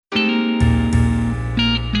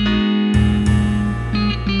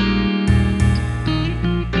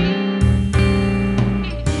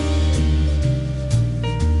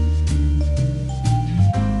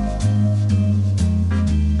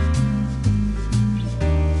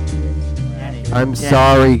I'm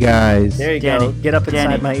sorry, guys. There you Danny, go. Get up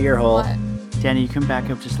inside my ear hole. What? Danny, you can back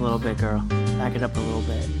up just a little bit, girl. Back it up a little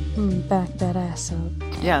bit. Back that ass up.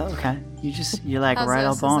 Yeah, okay. You're like How's right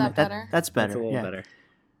this? up on Is it. that better? That's better. That's a little yeah. better.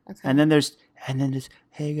 Okay. And then there's,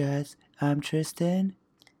 hey guys, I'm Tristan.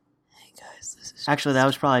 Hey guys, this is. Actually, that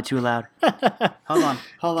was probably too loud. Hold on.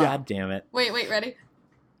 God damn it. Wait, ready?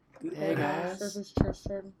 Hey guys. This is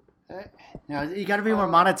Tristan. No, you gotta be more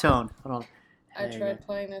monotone. Hold on. I There you tried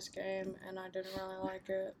playing this game and I didn't really like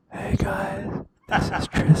it. Hey guys, this is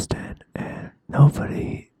Tristan, and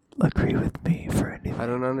nobody agree with me for anything. I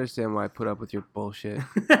don't understand why I put up with your bullshit.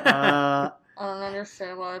 I don't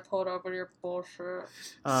understand why I pulled up with your bullshit.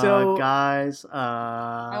 So- guys,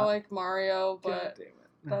 I like Mario, but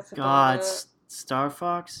that's about God, it. Star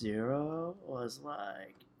Fox Zero was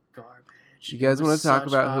like garbage. You guys It want was to talk such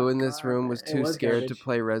about who hot in this room was garbage. too was scared to garbage.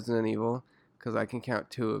 play Resident Evil? Because I can count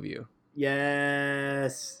 2 of you.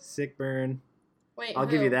 Yes. Sick burn. Wait, I'll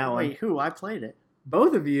give you that one. Wait, who? I played it.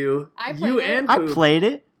 Both of you. I You played it. and I Poop. played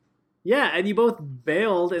it. Yeah, and you both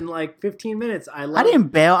bailed in like 15 minutes. I didn't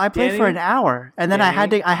bail. I played for Danny? an hour, and then I had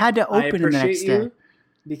to I open it the next appreciate day. you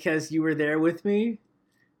because you were there with me,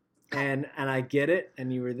 and I get it,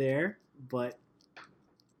 and you were there, but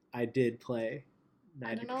I did play. 90%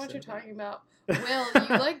 I don't know what you're of it. talking about. Will,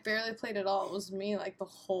 you like barely played at all. It was me like the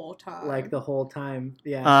whole time. Like the whole time.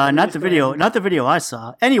 Yeah. Not the video I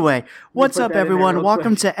saw. Anyway, what's put up, that in there everyone? real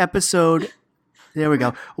Welcome quick. to episode. There we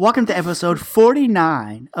go. Welcome to episode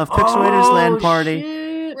 49 of Pixelators Land Party.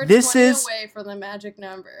 Shit. We're this 20 is- away from the magic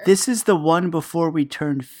number. This is the one before we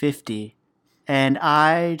turned 50, and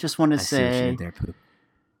I just want to say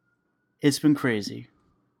it's been crazy.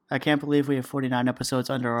 I can't believe we have 49 episodes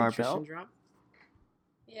under our belt.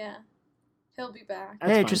 Yeah. He'll be back.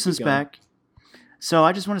 That's Hey, fine, Tristan's keep going. back. So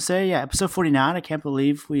I just want to say, yeah, episode 49. I can't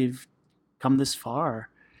believe we've come this far.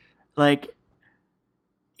 Like,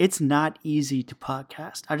 it's not easy to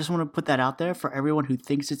podcast. I just want to put that out there for everyone who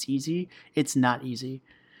thinks it's easy. It's not easy.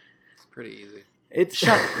 It's pretty easy. It's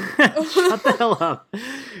shut the hell up.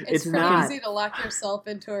 It's pretty not. easy to lock yourself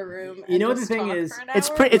into a room. You And know what just the thing talk is? for an It's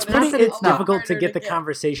hour, pretty- it's but pretty- Not that it's it's not difficult to harder get the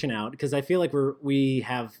conversation out because I feel like we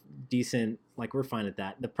have decent, like we're fine at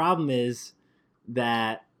that. The problem is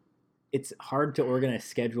that it's hard to organize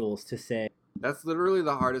schedules to say. That's literally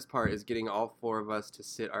the hardest part, is getting all 4 of us to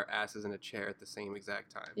sit our asses in a chair at the same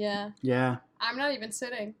exact time. Yeah. Yeah. I'm not even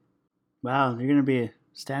sitting. Wow, you're going to be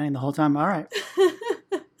standing the whole time? All right.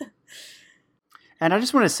 And I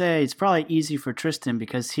just want to say it's probably easy for Tristan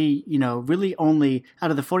because he, really only,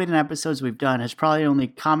 out of the 49 episodes we've done, has probably only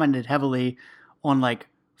commented heavily on like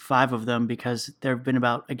 5 of them because they've been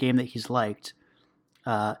about a game that he's liked.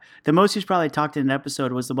 The most he's probably talked in an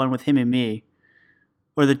episode was the one with him and me.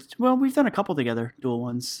 We've done a couple together, dual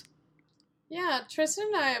ones. Yeah, Tristan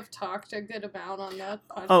and I have talked a good amount on the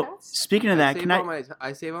podcast. Oh, speaking of that,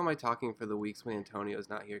 I save all my talking for the weeks when Antonio's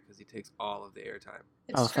not here because he takes all of the airtime.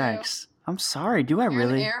 It's Oh, true. thanks. I'm sorry. Do I You're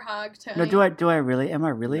really? an air hog, Tony. No, do I really? Am I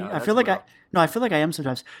really? No, I that's feel like Will. I feel like I am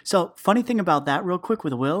sometimes. So, funny thing about that real quick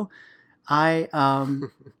with Will,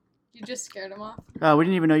 You just scared him off. we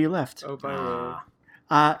didn't even know you left. Oh, bye,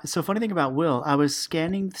 Will. So funny thing about Will, I was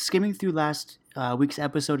skimming through last week's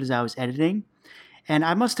episode as I was editing, and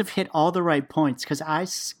I must have hit all the right points because I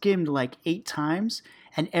skimmed like 8 times,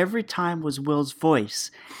 and every time was Will's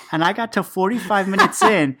voice. And I got to 45 minutes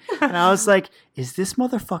in, and I was like, is this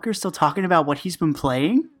motherfucker still talking about what he's been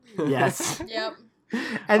playing? Yes. Yep.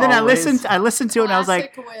 And then Always. I listened to it, and I was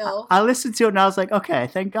like, Classic Will. I listened to it, and I was like, okay,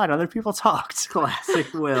 thank God other people talked.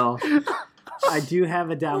 Classic Will. I do have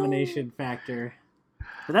a domination factor.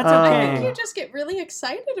 But that's Uh, I okay. think you just get really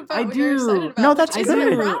excited about I what you're do. excited about. No, that's which I isn't a good.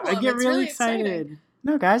 do. problem. I get It's really exciting. excited.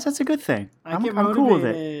 No, guys, that's a good thing. I'm get cool with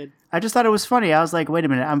it. motivated. I just thought it was funny. I was like, wait a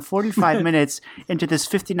minute, I'm 45 minutes into this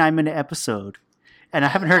 59-minute episode, and I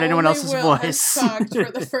haven't heard anyone Only else's Will voice. has talked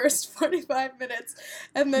for the first 45 minutes,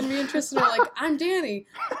 and then me and Tristan are like, I'm Danny.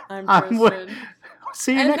 I'm I'm Tristan.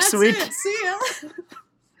 See you and next that's week. it. See ya.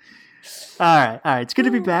 All right. It's good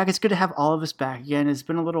to be back. It's good to have all of us back again. It's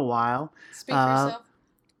been a little while. Speak for yourself.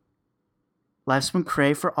 Life's been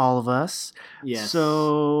cray for all of us. Yes.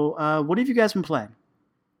 So, what have you guys been playing?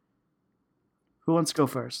 Who wants to go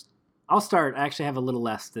first? I'll start. I actually have a little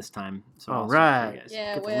less this time. So All I'll start for right. you guys.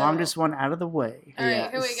 Yeah, Get the Will. longest one out of the way. All right,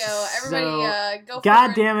 Yeah, here we go. Everybody, go for God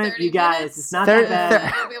it. damn it, 30 you guys, minutes, it's not that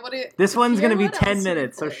bad. You'll be able to This one's hear going to be what 10 else you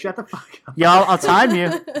minutes, so played. shut the fuck up. Y'all, I'll time you.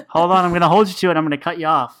 Hold on. I'm going to hold you to it. I'm going to cut you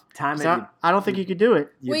off. Time So it, I don't think you could do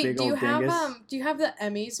it. you Wait, big do you old dingus. have the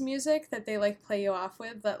Emmys music that they like play you off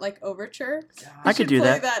with, that like overture? I could do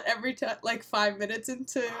play that. every time, like 5 minutes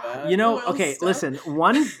into. You know, Will's okay, stuff. listen.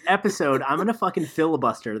 One episode, I'm gonna fucking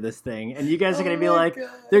filibuster this thing, and you guys are Oh gonna be my like, God.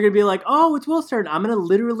 they're gonna be like, "Oh, it's Will's turn." I'm gonna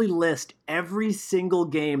literally list every single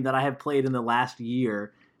game that I have played in the last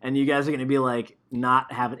year, and you guys are gonna be like,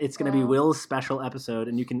 not having. It's gonna be Well. Will's special episode,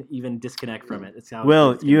 and you can even disconnect from it. It's how.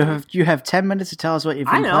 Will, it's gonna you have 10 minutes to tell us what you've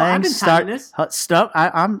been I know, playing. I've been timing this. Stop.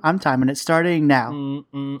 I'm timing it. Starting now.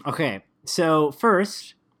 Okay, so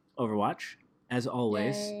first, Overwatch, as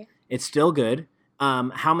always. Yay. It's still good.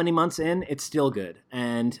 How many months in? It's still good.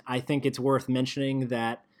 And I think it's worth mentioning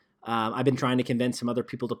that I've been trying to convince some other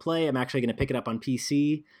people to play. I'm actually going to pick it up on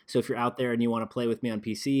PC. So if you're out there and you want to play with me on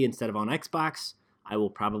PC instead of on Xbox, I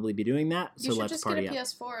will probably be doing that. You So should let's just party get a up.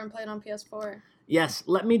 PS4 and play it on PS4. Yes,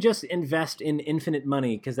 let me just invest in infinite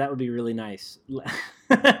money because that would be really nice.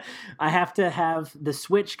 I have to have the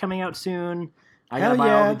Switch coming out soon. I gotta Hell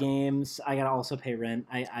buy all yeah. the games. I gotta also pay rent.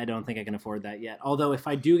 I don't think I can afford that yet. Although if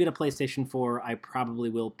I do get a PlayStation 4, I probably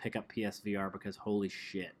will pick up PSVR because holy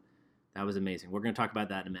shit, that was amazing. We're gonna talk about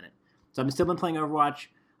that in a minute. So I've still been playing Overwatch.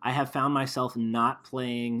 I have found myself not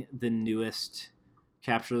playing the newest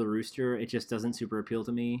Capture the Rooster. It just doesn't super appeal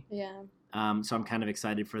to me. Yeah. So I'm kind of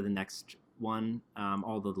excited for the next one.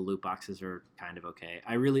 Although the loot boxes are kind of okay.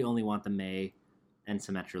 I really only want the May and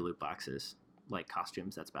Symmetra loot boxes, like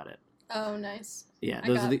costumes. That's about it. Oh, nice. Yeah, I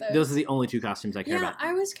those got are the those. those are the only two costumes I care Yeah, about.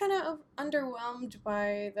 I was kind of underwhelmed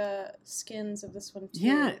by the skins of this one too.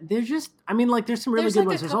 Yeah, they're just. I mean, like, there's some really There's, good like, a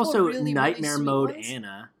ones. There's couple also really, Nightmare really sweet Mode ones.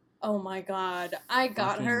 Anna. Oh my God, I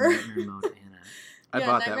got Fucking her. Nightmare Mode Anna. I Yeah,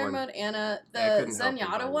 bought that Nightmare one. Mode Anna. I The couldn't help but buy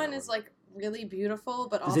Zenyatta that one one. is like really beautiful,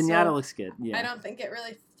 but also Zenyatta looks good. Yeah, I don't think it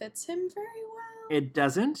really fits him very well. it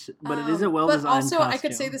doesn't, but it is a well But designed. also, costume. I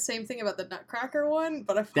could say the same thing about the Nutcracker one,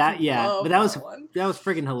 but I That fucking yeah, love but that one. was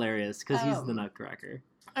freaking hilarious because he's the Um, Nutcracker.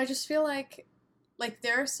 I just feel like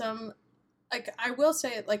there are some, like, I will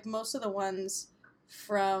say, like, most of the ones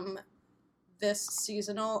from this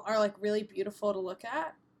seasonal are like really beautiful to look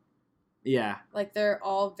at. Yeah, Like, they're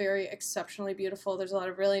all very exceptionally beautiful. There's a lot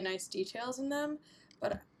of really nice details in them,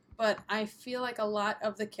 but I feel like a lot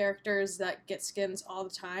of the characters that get skins all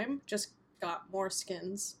the time just got more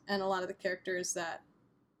skins, and a lot of the characters that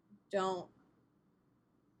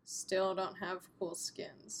still don't have cool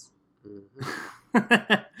skins.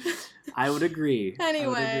 Mhm. I would agree. I would agree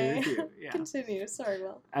Anyway, with you. Yeah. continue. Sorry,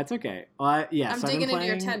 Will. That's okay. Well, I'm so I've been digging into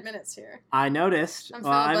your playing- 10 minutes here. I noticed. I'm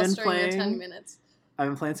Well, I've been filibustering your 10 playing. minutes. I've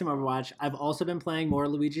been playing some Overwatch. I've also been playing more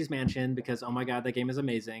Luigi's Mansion because oh my god, that game is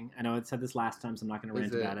amazing. I know I said this last time, so I'm not going to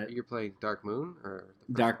rant about it. You're playing Dark Moon or the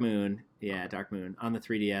first Dark one? Moon, yeah, Dark Moon on the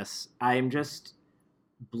 3DS. I am just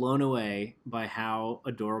blown away by how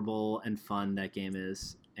adorable and fun that game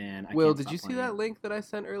is. And I Will, can't did stop you see playing that it. link that I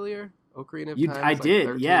sent earlier? Ocarina of You, Time. I is like did,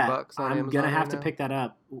 13 yeah. bucks on I'm Amazon gonna have right to now. pick that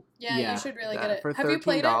up. Yeah, you should really get it. For Have you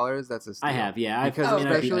played it? $13, that's a steal. I have, yeah. I've- Because I mean,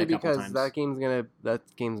 I've beaten especially it a couple because times. that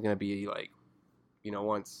game's gonna be like,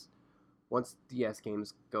 once DS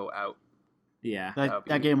games go out. Yeah.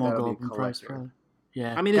 That game will that'll go be up in price collector. probably.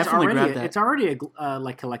 Yeah, I mean, it's definitely grab already that. it's already a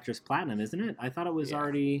like collector's platinum, isn't it? I thought it was Yeah.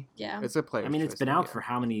 already. Yeah. It's a player. I mean, it's been out for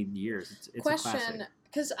how many years? It's a Question, classic.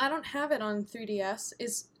 because I don't have it on 3DS.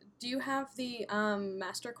 Do you have the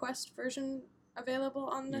Master Quest version available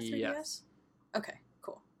on the 3DS? Yes. Okay,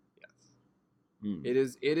 cool. Yes. Mm.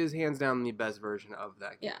 It is hands down the best version of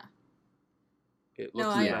that game. Yeah. It No,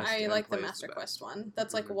 looks I, the best I and like the plays Master best. Quest one.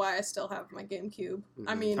 That's like Mhm. why I still have my GameCube.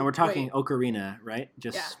 I Mhm. mean, And we're talking wait, Ocarina, right?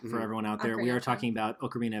 Just Yeah. for Mhm. everyone out there, we Ocarina are of Time. talking about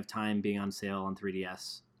Ocarina of Time being on sale on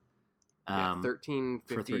 3DS. Yeah,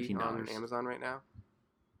 $13.50 for $13. on Amazon right now.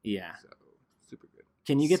 Yeah. So super good.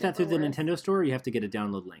 Can you get that Super through the worth. Nintendo store? Or you have to get a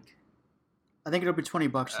download link. I think it'll be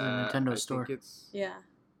 $20 to the Nintendo I store. think yeah.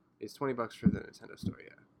 it's $20 for the Nintendo store. Yeah.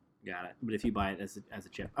 Got it. But if you buy it as a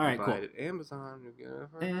chip, all right, Buy cool. it at Amazon. You get it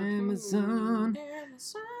for Amazon.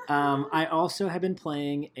 Amazon. I also have been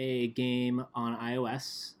playing a game on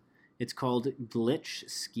iOS. It's called Glitch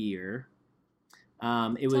Skier.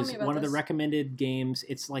 It Tell was me about one of the this. recommended games.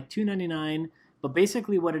 It's like $2.99, but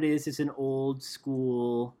basically what it is an old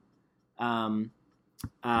school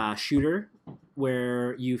shooter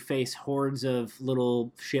where you face hordes of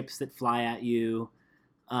little ships that fly at you,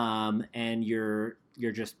 and you're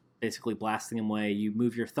just basically blasting them away. You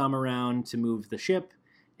move your thumb around to move the ship,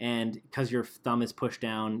 and because your thumb is pushed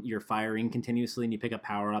down, you're firing continuously, and you pick up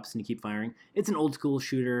power-ups, and you keep firing. It's an old-school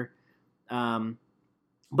shooter,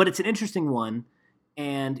 but it's an interesting one,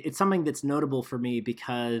 and it's something that's notable for me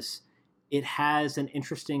because it has an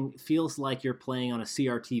interesting... feels like you're playing on a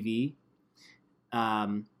CRTV,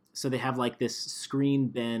 So they have like this screen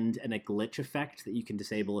bend and a glitch effect that you can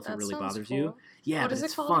disable if That it really sounds bothers cool. you. Yeah, What but is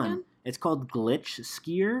it's it called fun. again? It's called Glitch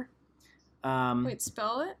Skier. Wait,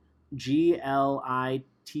 spell it. GLITCH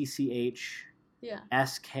Yeah.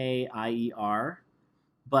 SKIER.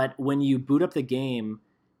 But when you boot up the game,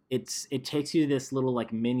 it takes you to this little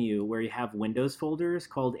like menu where you have Windows folders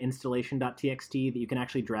called installation.txt that you can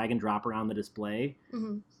actually drag and drop around the display,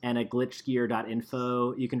 and a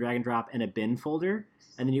glitchskier.info you can drag and drop, and a bin folder.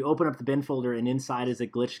 And then you open up the bin folder, and inside is a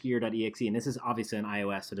glitchskier.exe. And this is obviously on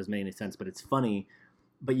iOS, so it doesn't make any sense, but it's funny.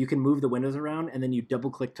 But you can move the windows around, and then you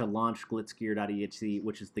double-click to launch glitchskier.exe,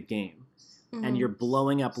 which is the game. And you're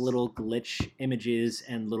blowing up little glitch images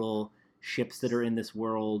and little ships that are in this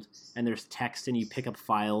world, and there's text, and you pick up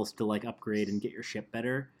files to like upgrade and get your ship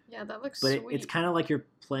better. Yeah, that looks but sweet. It's kind of like you're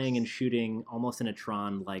playing and shooting almost in a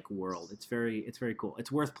Tron-like world. It's very cool.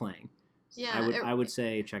 It's worth playing. Yeah, I would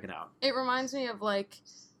say check it out. It reminds me of like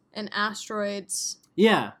an Asteroids.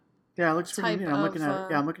 Yeah, it looks pretty neat. I'm looking at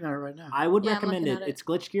it. Yeah, I'm looking at it right now. I would recommend it. It's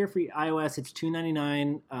Glitch Gear for iOS. It's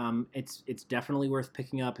 $2.99. It's definitely worth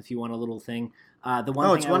picking up if you want a little thing. The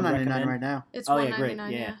one it's $1.99 right now. It's $1.99. Great.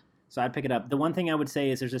 Yeah. So I'd pick it up. The one thing I would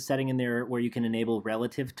say is there's a setting in there where you can enable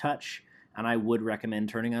relative touch, and I would recommend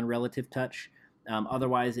turning on relative touch.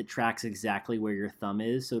 Otherwise, it tracks exactly where your thumb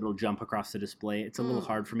is, so it'll jump across the display. It's a little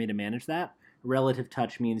hard for me to manage that. Relative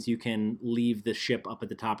touch means you can leave the ship up at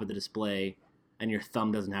the top of the display, and your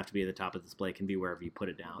thumb doesn't have to be at the top of the display. It can be wherever you put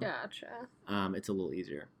it down. Gotcha. It's a little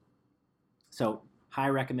easier. So, high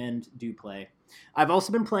recommend, do play. I've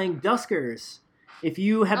also been playing Duskers. If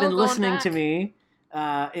you have been listening to me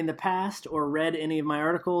in the past or read any of my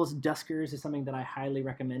articles, Duskers is something that I highly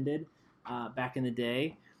recommended back in the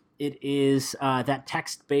day. It is that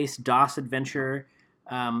text-based DOS adventure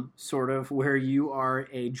sort of where you are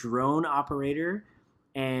a drone operator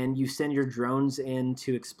and you send your drones in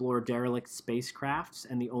to explore derelict spacecrafts,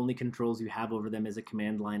 and the only controls you have over them is a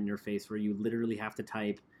command line interface where you literally have to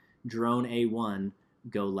type drone A1,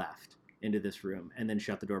 go left into this room, and then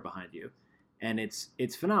shut the door behind you. And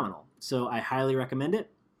it's phenomenal. So I highly recommend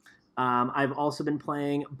it. I've also been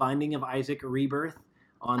playing Binding of Isaac Rebirth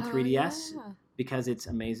on 3DS because it's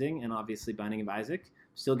amazing, and obviously Binding of Isaac.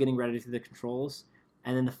 Still getting ready to the controls.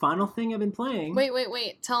 And then the final thing I've been playing...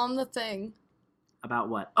 Wait. Tell him the thing. About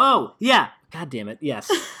what? Oh, yeah. God damn it.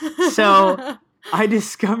 Yes. So I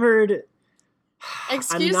discovered...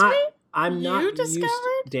 Excuse me? I'm not You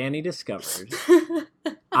discovered? Danny discovered.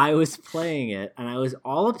 I was playing it, and I was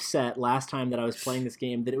all upset last time that I was playing this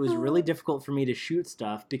game that it was really difficult for me to shoot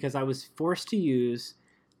stuff because I was forced to use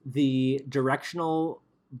the directional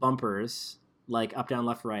bumpers, like up, down,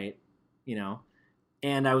 left, right,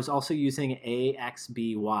 and I was also using A, X,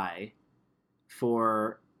 B, Y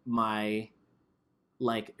for my,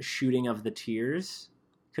 like, shooting of the tiers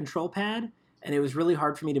control pad, and it was really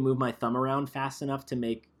hard for me to move my thumb around fast enough to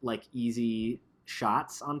make, like, easy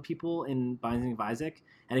shots on people in Binding of Isaac.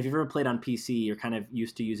 And if you've ever played on PC, you're kind of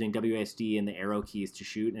used to using WASD and the arrow keys to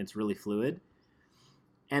shoot, and it's really fluid.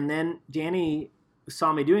 And then Danny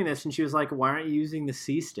saw me doing this, and she was like, why aren't you using the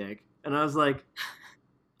C stick? And I was like,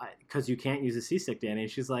 because you can't use the C stick, Danny. And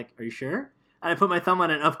she's like, are you sure? And I put my thumb on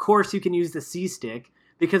it. Of course you can use the C stick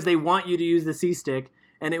because they want you to use the C stick.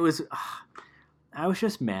 And it was, I was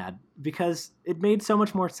just mad because it made so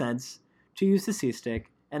much more sense to use the C stick,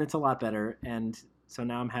 and it's a lot better. And so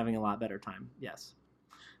now I'm having a lot better time. Yes.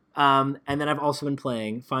 And then I've also been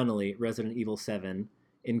playing, finally, Resident Evil 7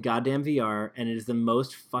 in goddamn VR, and it is the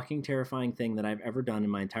most fucking terrifying thing that I've ever done in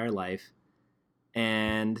my entire life.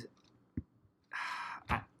 And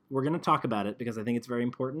we're going to talk about it because I think it's very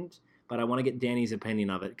important, but I want to get Danny's opinion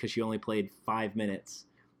of it because she only played 5 minutes.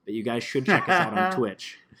 But you guys should check us out on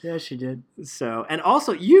Twitch. Yeah, she did. So, and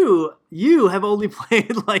also you have only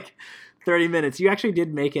played like 30 minutes. You actually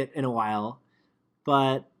did make it in a while,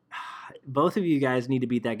 but both of you guys need to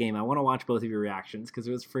beat that game. I want to watch both of your reactions because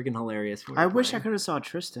it was freaking hilarious. I wish I could have saw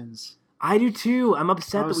Tristan's. I do too. I'm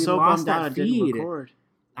upset that we lost that feed. Didn't record.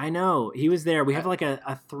 I know. He was there. We have like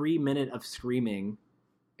a 3 minute of screaming.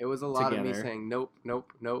 It was a lot of me saying nope,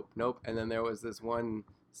 nope, nope, nope, and then there was this one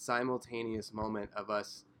simultaneous moment of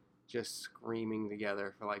us just screaming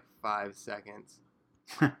together for like 5 seconds.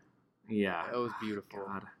 Yeah. It was beautiful.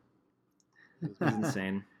 God. It was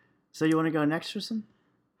insane. So you want to go next, Tristan?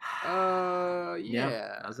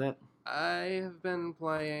 Yeah. That's it. I have been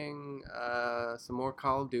playing some more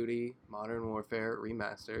Call of Duty Modern Warfare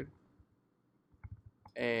Remastered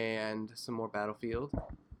and some more Battlefield.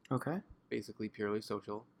 Okay. Basically purely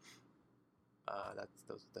social.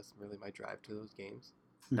 That's really my drive to those games.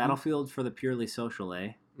 Mm-hmm. Battlefield for the purely social,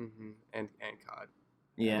 eh? Mm-hmm. And COD.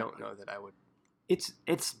 Yeah. I don't know that I would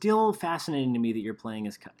it's still fascinating to me that you're playing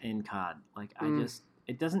as in COD. Like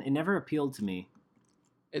it never appealed to me.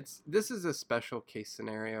 This is a special case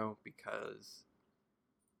scenario because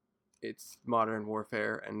it's Modern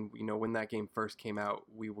Warfare, and when that game first came out,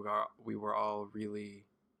 we were all really,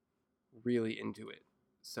 really into it.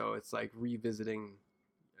 So it's like revisiting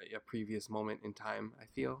a previous moment in time. I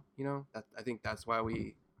feel I think that's why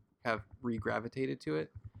we have re-gravitated to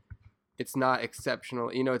it. It's not exceptional,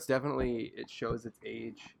 it's definitely, it shows its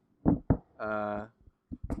age, and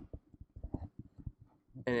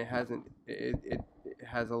it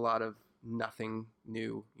has a lot of nothing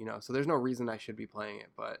new, so there's no reason I should be playing it,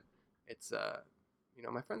 but it's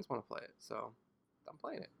my friends want to play it, so I'm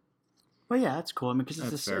playing it. Well, yeah, that's cool. I mean,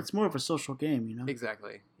 because it's more of a social game,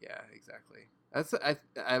 Exactly. Yeah, exactly.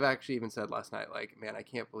 I've actually even said last night, like, man, I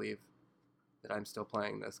can't believe that I'm still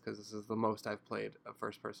playing this, because this is the most I've played a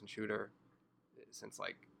first-person shooter since,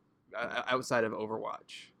 like, outside of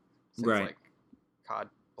Overwatch, since like COD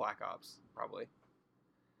Black Ops, probably.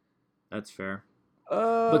 That's fair.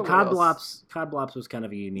 But COD Blops was kind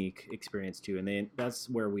of a unique experience too, and that's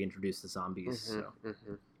where we introduced the zombies, so it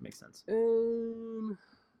makes sense. What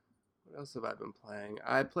else have I been playing?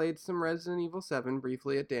 I played some Resident Evil 7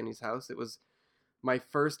 briefly at Danny's house. It was my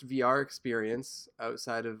first VR experience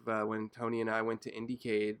outside of when Tony and I went to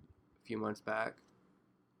Indiecade a few months back.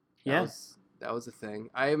 That was a thing.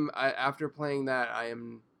 After playing that, I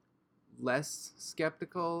am less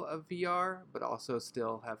skeptical of VR, but also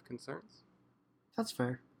still have concerns. That's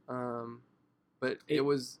fair. But it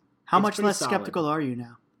was. How much less skeptical are you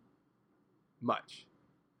now? Much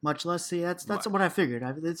less. See, that's what I figured.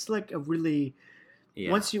 It's like a really.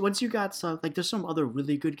 Yeah. Once you got some, like, there's some other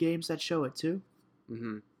really good games that show it too.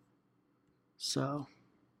 Mm-hmm. So.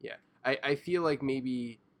 Yeah, I feel like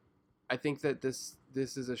maybe, I think that this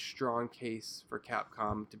is a strong case for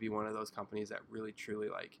Capcom to be one of those companies that really truly,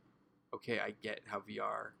 like, okay, I get how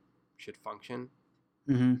VR should function.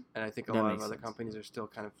 Mm-hmm. And I think a lot of other companies are still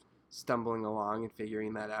kind of stumbling along and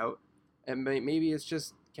figuring that out. And maybe it's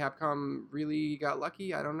just Capcom really got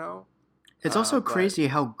lucky. I don't know. It's also crazy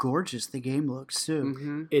how gorgeous the game looks too.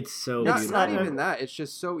 Mm-hmm. It's so beautiful. Not even that. It's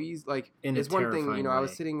just so easy. Like, it's one thing, I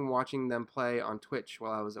was sitting and watching them play on Twitch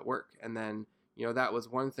while I was at work, and then that was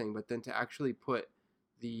one thing. But then to actually put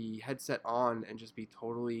the headset on and just be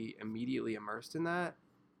totally immediately immersed in that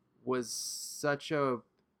was such a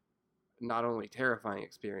not only terrifying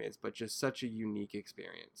experience, but just such a unique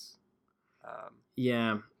experience.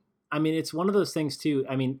 Yeah. I mean, it's one of those things too.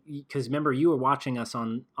 I mean, because remember, you were watching us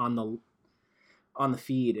on the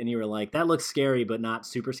feed, and you were like, that looks scary, but not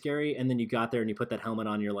super scary. And then you got there and you put that helmet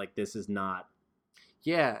on, and you're like, this is not.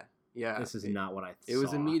 Yeah. This is not what I thought. It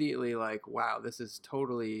was immediately like, wow, this is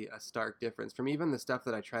totally a stark difference from even the stuff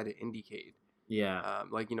that I tried to indicate. Yeah.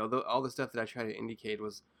 Like, all the stuff that I tried to indicate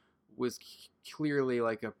was clearly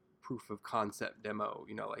like a proof of concept demo,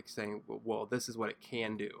 like saying, well, this is what it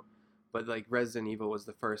can do. But like Resident Evil was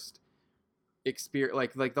the first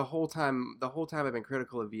experience, like the whole time I've been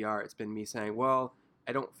critical of VR, it's been me saying, well,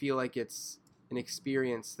 I don't feel like it's an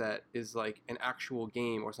experience that is like an actual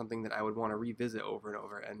game or something that I would want to revisit over and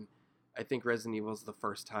over. And I think Resident Evil is the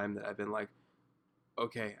first time that I've been like,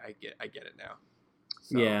 okay, I get it now.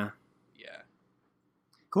 So, yeah.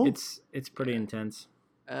 Cool. It's pretty intense.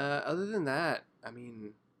 Other than that, I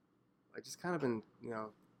mean, I just kind of been,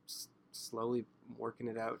 slowly working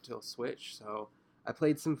it out till Switch. So I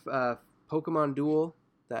played some Pokemon Duel,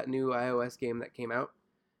 that new iOS game that came out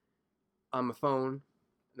on my phone.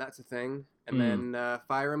 That's a thing. And then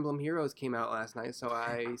Fire Emblem Heroes came out last night, so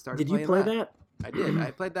I started playing that. Did you play that? I did.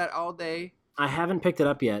 I played that all day. I haven't picked it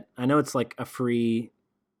up yet. I know it's like a free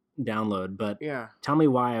download, but yeah. Tell me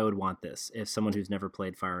why I would want this if someone who's never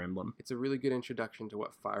played Fire Emblem. It's a really good introduction to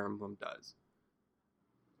what Fire Emblem does.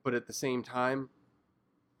 But at the same time,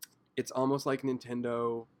 it's almost like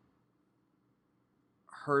Nintendo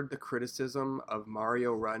heard the criticism of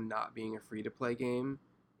Mario Run not being a free-to-play game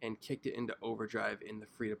and kicked it into overdrive in the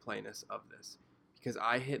free-to-playness of this. Because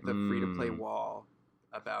I hit the free-to-play wall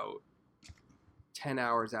about 10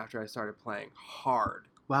 hours after I started playing hard.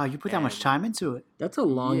 Wow, you put that much time into it? That's a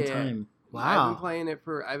long time. Wow. I've been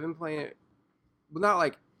playing it, well, not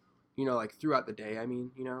like, like throughout the day, I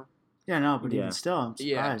mean, Yeah, no, but even still, I'm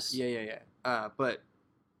surprised. Yeah. But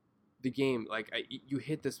the game, like, you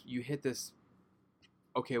hit this,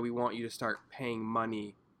 okay, we want you to start paying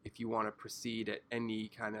money if you want to proceed at any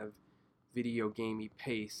kind of video gamey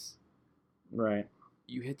pace. Right.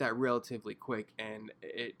 You hit that relatively quick, and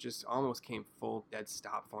it just almost came full dead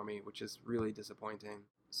stop for me, which is really disappointing.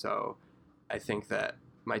 So I think that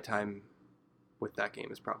my time with that game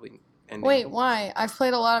is probably ending. Wait, why? I've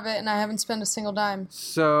played a lot of it and I haven't spent a single dime.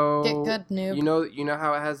 So Get good, noob. You know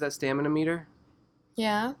how it has that stamina meter?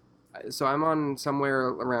 Yeah. So I'm on somewhere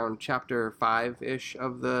around chapter 5-ish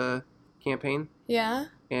of the campaign, Yeah.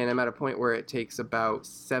 and I'm at a point where it takes about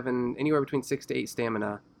anywhere between 6 to 8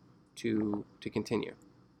 stamina to continue.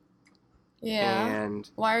 Yeah. And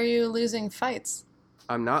Why are you losing fights?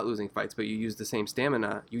 I'm not losing fights, but you use the same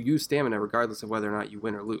stamina. You use stamina regardless of whether or not you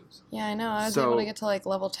win or lose. Yeah, I know. I was able to get to like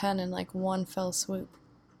level 10 in like one fell swoop.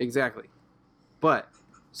 Exactly. But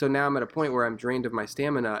so now I'm at a point where I'm drained of my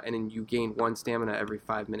stamina, and then you gain 1 stamina every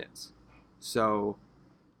 5 minutes. So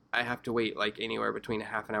I have to wait like anywhere between a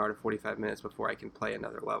half an hour to 45 minutes before I can play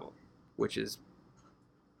another level, which is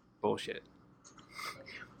bullshit.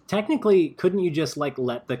 Technically, couldn't you just like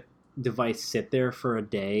let the device sit there for a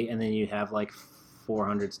day and then you'd have like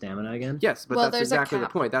 400 stamina again? Yes, but Well, that's there's a exactly the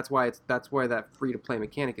cap. point. That's why that free to play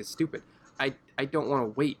mechanic is stupid. I don't want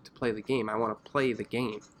to wait to play the game. I want to play the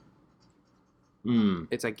game.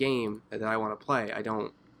 It's a game that I want to play. I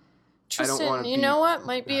don't Tristan, wanna you be- know what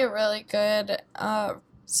might be a really good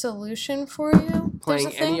solution for you? playing There's a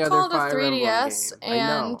thing any other called a Fire 3DS,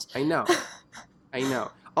 Emblem game. and I know.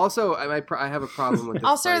 Also, I have a problem with this.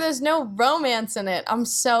 also like, there's no romance in it. I'm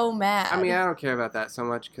so mad. I mean, I don't care about that so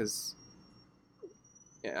much because,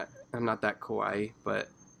 yeah, I'm not that kawaii, but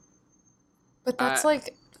that's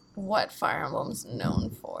like what Fire Emblem's known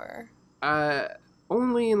for.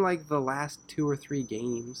 only in like the last 2 or 3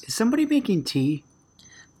 games. Is somebody making tea?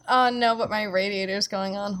 No, but my radiator's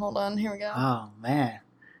going on. Hold on, here we go. Oh man.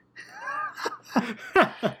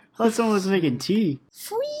 I thought someone was making tea.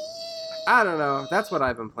 I don't know. That's what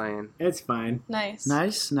I've been playing. It's fine. Nice.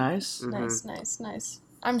 Nice. Nice.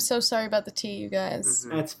 I'm so sorry about the tea, you guys.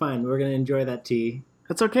 Mhm. That's fine. We're going to enjoy that tea.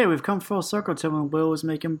 That's okay. We've come full circle to when Will was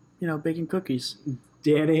making, baking cookies.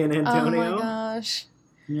 Danny and Oh Antonio. my gosh.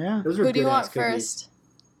 Yeah. Those were Who do you good-ass want cookies. first?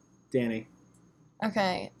 Danny.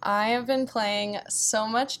 Okay, I have been playing so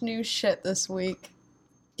much new shit this week.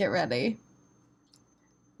 Get ready.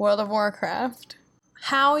 World of Warcraft.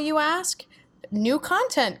 How, you ask? New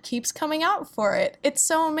content keeps coming out for it. It's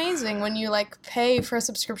so amazing when you like pay for a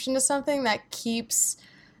subscription to something that keeps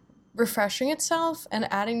refreshing itself and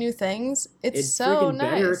adding new things. It's so freaking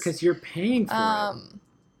nice. better because you're paying for it.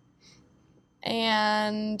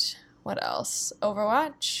 And what else?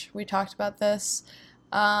 Overwatch. We talked about this.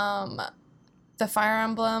 The Fire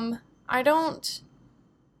Emblem. I don't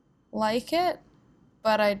like it,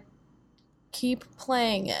 but I keep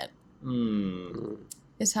playing it.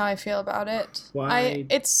 Is how I feel about it. Why?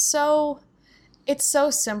 It's so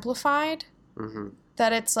simplified Mm-hmm.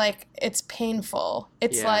 that it's like it's painful.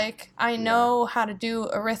 It's Yeah. like I know how to do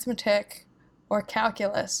arithmetic or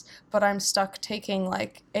calculus, but I'm stuck taking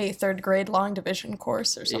like a 3rd grade long division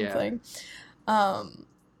course or something.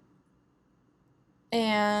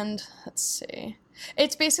 And let's see.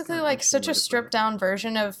 It's basically like such a stripped down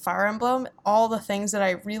version of Fire Emblem. All the things that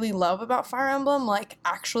I really love about Fire Emblem, like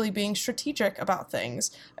actually being strategic about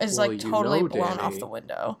things, is Well, like you totally know, blown Danny. off the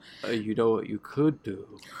window. You know what you could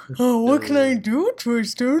do? Oh, what can I do,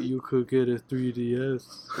 Tristan? You could get a 3DS.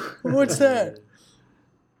 What's that?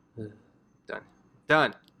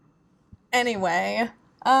 Done. Anyway,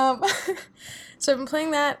 so I've been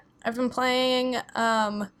playing that. I've been playing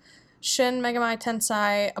Shin Megami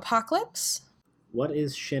Tensei Apocalypse. What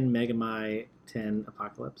is Shin Megami 10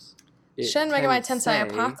 Apocalypse? Shin Megami Tensei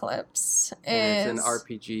Apocalypse It's is an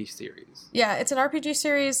RPG series. Yeah, it's an RPG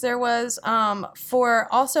series. There was it's for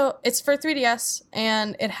 3DS,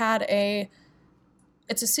 and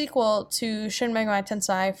it's a sequel to Shin Megami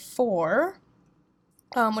Tensei 4,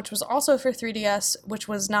 which was also for 3DS, which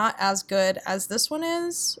was not as good as this one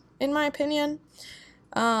is, in my opinion.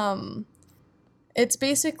 It's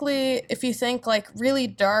basically, if you think like really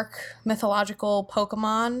dark mythological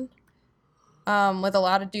Pokemon, with a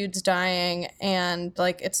lot of dudes dying, and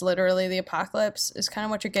like it's literally the apocalypse is kind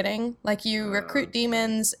of what you're getting. Like you recruit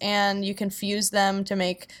demons and you can fuse them to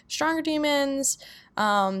make stronger demons.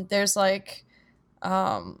 There's like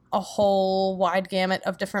a whole wide gamut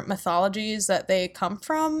of different mythologies that they come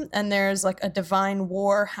from, and there's like a divine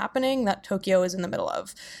war happening that Tokyo is in the middle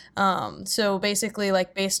of. So basically,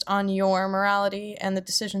 like based on your morality and the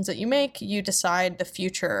decisions that you make, you decide the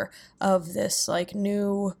future of this like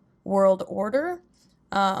new world order.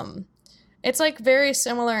 It's like very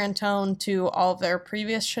similar in tone to all of their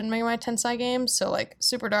previous Shin Megami Tensei games, so like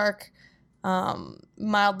super dark,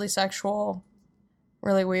 mildly sexual,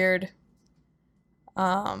 really weird.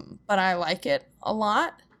 But I like it a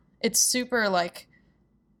lot. It's super like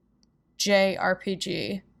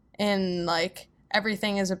JRPG, and like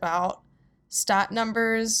everything is about stat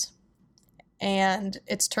numbers and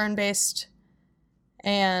it's turn-based,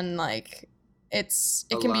 and like it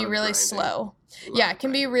can be really slow. Yeah, it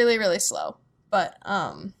can be really, really slow. But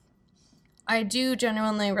I do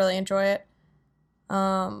genuinely really enjoy it.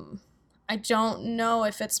 I don't know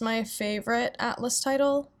if it's my favorite Atlas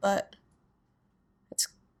title, but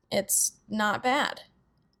it's not bad.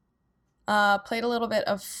 Played a little bit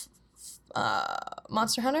of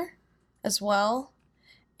Monster Hunter as well,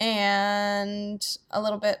 and a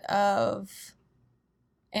little bit of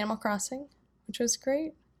Animal Crossing, which was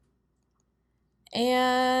great.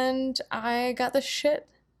 And I got the shit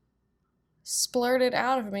splurted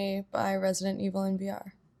out of me by Resident Evil in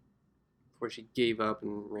VR. Before she gave up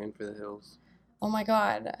and ran for the hills. Oh my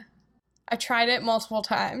god. I tried it multiple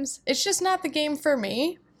times. It's just not the game for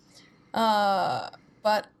me.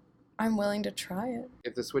 But I'm willing to try it.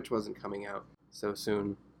 If the Switch wasn't coming out so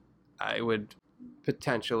soon, I would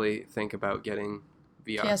potentially think about getting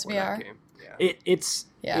VR PSVR. for that game.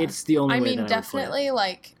 Yeah. It's the only way that I would play definitely it.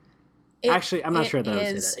 Like Actually, I'm not sure that I would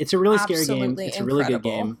say that. It's a really scary game. It's a really good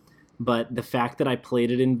game. But the fact that I played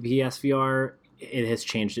it in PSVR, it has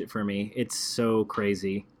changed it for me. It's so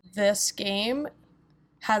crazy. This game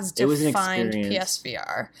has defined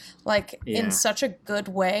PSVR, like in such a good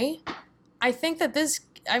way. I think that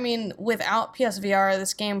without PSVR,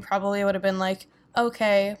 this game probably would have been like,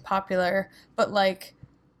 okay, popular, but like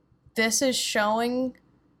this is showing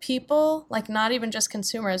people, like not even just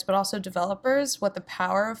consumers, but also developers, what the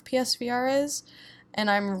power of PSVR is. And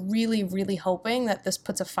I'm really, really hoping that this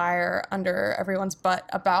puts a fire under everyone's butt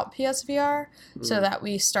about PSVR so that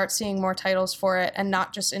we start seeing more titles for it, and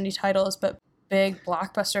not just indie titles, but big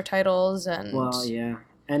blockbuster titles. And well, yeah.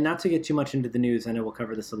 And not to get too much into the news, I know we'll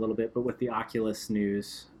cover this a little bit, but with the Oculus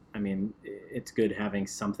news, I mean, it's good having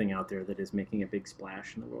something out there that is making a big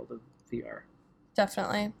splash in the world of VR.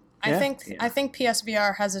 Definitely. Yeah. I think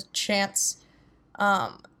PSVR has a chance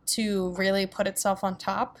to really put itself on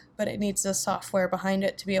top, but it needs the software behind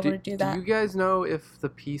it to be able to do that. Do you guys know if the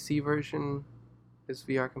PC version is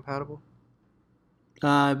VR compatible?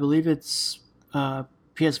 I believe it's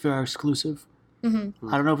PSVR exclusive. Mm-hmm.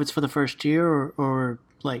 I don't know if it's for the first year or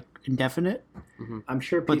like indefinite. Mm-hmm. I'm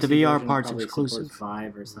sure, but PC the VR version part's probably exclusive. supports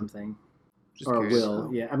 5 or something, Just or curious.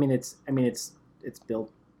 will. Yeah, I mean it's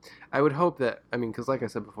built. I would hope that, because like I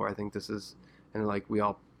said before, I think this is, and like we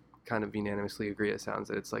all kind of unanimously agree, it sounds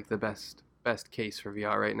that it's like the best case for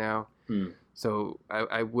VR right now. So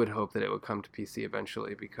I would hope that it would come to PC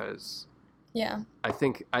eventually, because Yeah. I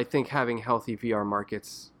think having healthy VR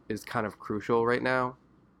markets is kind of crucial right now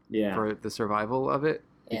for the survival of it,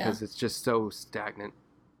 because it's just so stagnant.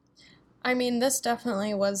 I mean, this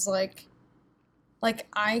definitely was like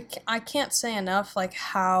I can't say enough like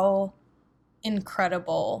how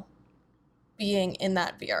incredible being in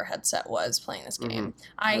that VR headset was playing this game.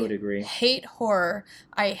 I would agree. Hate horror.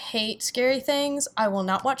 I hate scary things. I will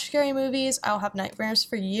not watch scary movies. I'll have nightmares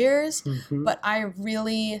for years. But I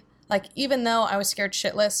really, like, even though I was scared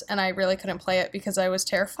shitless and I really couldn't play it because I was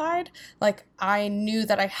terrified, like, I knew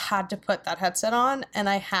that I had to put that headset on and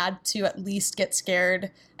I had to at least get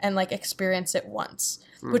scared and, like, experience it once.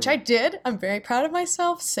 Which I did. I'm very proud of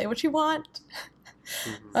myself. Say what you want.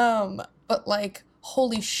 But, like,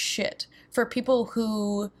 holy shit. For people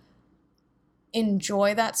who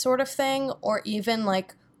enjoy that sort of thing, or even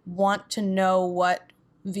like want to know what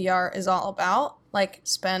VR is all about, like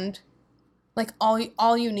spend like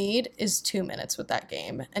all you need is 2 minutes with that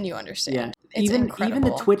game and you understand. Yeah, It's incredible. even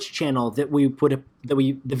the Twitch channel that we put up, the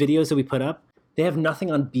videos that we put up, they have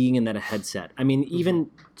nothing on being in that headset. I mean, even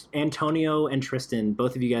Antonio and Tristan,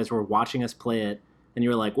 both of you guys were watching us play it, and you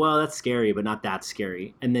were like, "Well, that's scary, but not that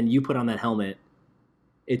scary." And then you put on that helmet.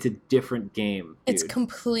 It's a different game, dude. It's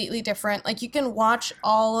completely different. Like, you can watch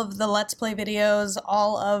all of the Let's Play videos,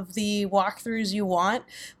 all of the walkthroughs you want,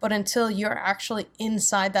 but until you're actually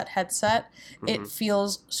inside that headset, it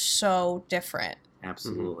feels so different.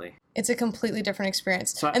 Absolutely. It's a completely different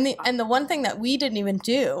experience. So and the one thing that we didn't even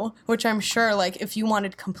do, which I'm sure, like, if you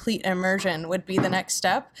wanted complete immersion would be the next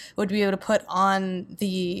step, would be able to put on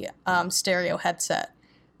the stereo headset.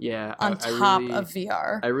 Yeah. On top of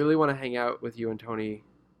VR. I really want to hang out with you and Tony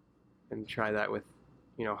and try that with,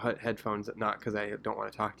 headphones. Not because I don't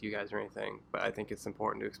want to talk to you guys or anything, but I think it's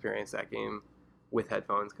important to experience that game with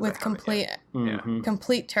headphones. With complete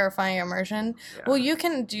terrifying immersion. Yeah. Well, you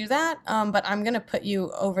can do that, but I'm going to put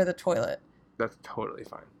you over the toilet. That's totally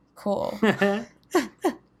fine. Cool.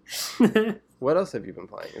 What else have you been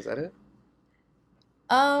playing? Is that it?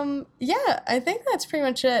 Yeah, I think that's pretty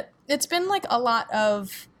much it. It's been like a lot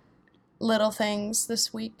of little things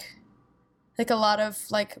this week. like a lot of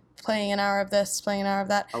like playing an hour of this, playing an hour of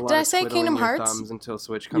that. A lot Did I of say twiddling Kingdom your Hearts? thumbs until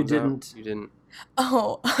Switch You comes out. didn't. You didn't.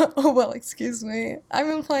 Oh, oh well, excuse me. I've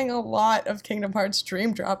been playing a lot of Kingdom Hearts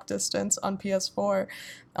Dream Drop Distance on PS4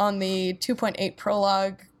 on the 2.8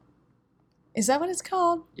 prologue. Is that what it's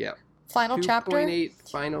called? Yeah. Final chapter?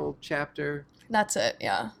 2.8 final chapter. That's it,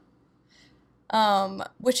 yeah.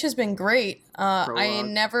 Which has been great. I Prologue.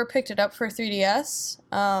 never picked it up for 3DS.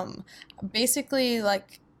 Basically,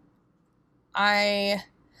 like,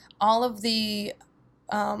 all of the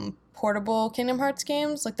portable Kingdom Hearts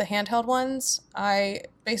games, like the handheld ones, I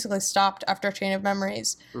basically stopped after Chain of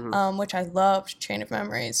Memories, which I loved Chain of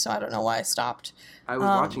Memories, so I don't know why I stopped. I was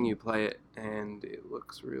watching you play it, and it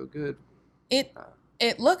looks real good.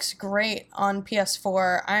 It looks great on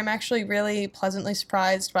PS4. I'm actually really pleasantly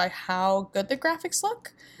surprised by how good the graphics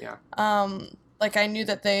look. Yeah. Like I knew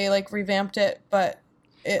that they like revamped it, but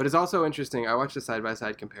it's also interesting. I watched a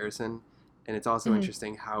side-by-side comparison, and it's also Mhm.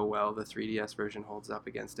 interesting how well the 3DS version holds up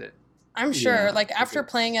against it. I'm sure, Yeah, like, after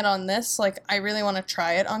it's- playing it on this, like, I really want to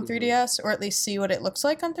try it on 3DS, or at least see what it looks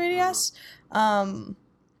like on 3DS.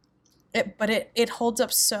 But it holds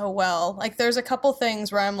up so well. Like, there's a couple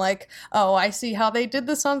things where I'm like, oh, I see how they did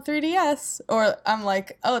this on 3DS. Or I'm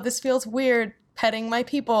like, oh, this feels weird petting my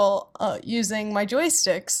people using my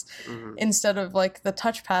joysticks instead of, like, the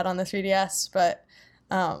touchpad on the 3DS. But,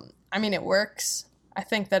 I mean, it works. I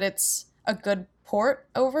think that it's a good port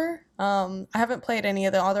over. I haven't played any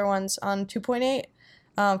of the other ones on 2.8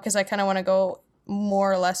 because I kind of want to go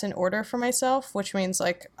more or less in order for myself, which means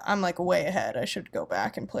like I'm like way ahead. I should go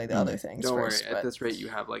back and play the other things Don't first. worry. At this rate, you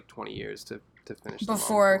have like 20 years to finish them all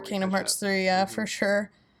Before we Kingdom catch Hearts up. 3, yeah, for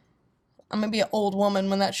sure. I'm gonna be an old woman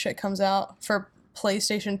when that shit comes out for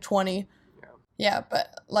PlayStation 20. Yeah,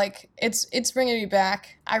 but like it's bringing me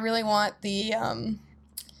back. I really want the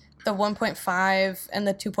 1.5 and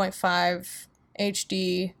the 2.5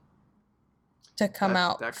 HD to come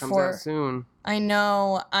out. That comes out soon. I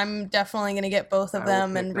know. I'm definitely gonna get both of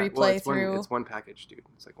them and replay Well, it's through. It's one package, dude.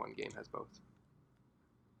 It's like one game has both.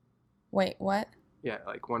 Wait, what? Yeah,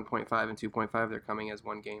 like 1.5 and 2.5, they're coming as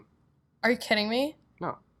one game. Are you kidding me?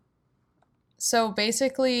 No. So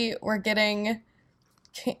basically, we're getting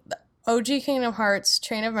OG Kingdom Hearts,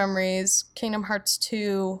 Chain of Memories, Kingdom Hearts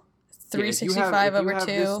 2, 365 over 2. If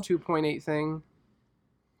you have this 2.8 thing,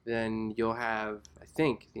 then you'll have, I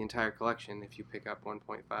think, the entire collection if you pick up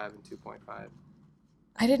 1.5 and 2.5.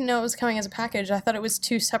 I didn't know it was coming as a package. I thought it was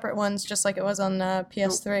two separate ones, just like it was on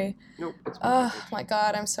PS3. Nope. It's one Oh package. my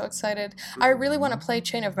god, I'm so excited. I really want to play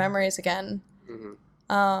Chain of Memories again.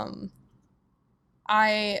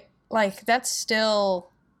 I like that's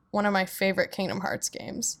still one of my favorite Kingdom Hearts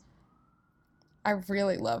games. I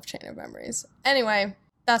really love Chain of Memories. Anyway,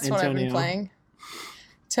 that's what I've been Antonio. playing.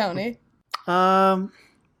 Tony. I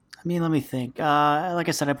mean, let me think. Like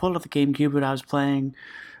I said, I pulled up the GameCube, but I was playing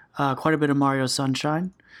quite a bit of Mario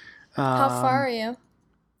Sunshine. How far are you?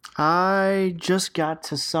 I just got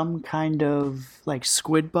to some kind of like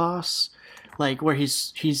squid boss, like where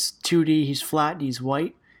he's 2D, he's flat, and he's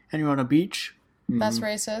white, and you're on a beach. That's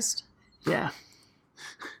racist. Yeah,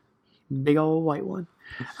 big old white one.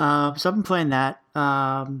 So I've been playing that.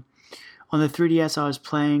 On the 3DS, I was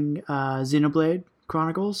playing Xenoblade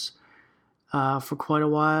Chronicles for quite a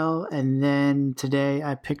while, and then today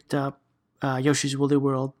I picked up Yoshi's Woolly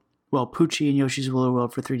World. Well, Poochie and Yoshi's Woolly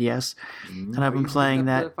World for 3DS, and I've been You playing picked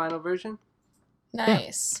up that. the final version?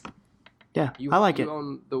 Nice. Yeah, You, I like you it.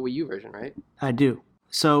 own the Wii U version, right? I do.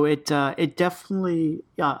 So it definitely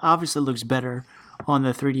obviously looks better on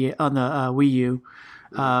the 3D on the Wii U.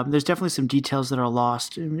 There's definitely some details that are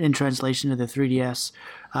lost in translation to the 3DS.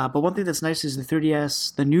 But one thing that's nice is the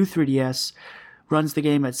 3DS, the new 3DS, runs the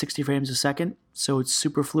game at 60 frames a second, so it's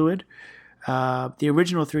super fluid. The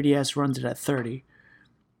original 3DS runs it at 30.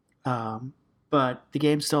 But the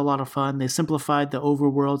game's still a lot of fun. They simplified the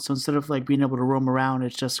overworld, so instead of like being able to roam around,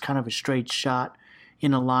 it's just kind of a straight shot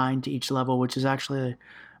in a line to each level, which is actually a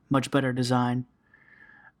much better design.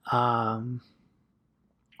 What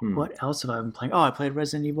else have I been playing? Oh, I played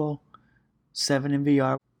Resident Evil 7 in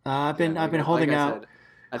VR. I've been holding out.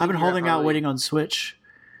 I've been holding out, waiting on Switch.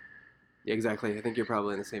 Yeah, exactly. I think you're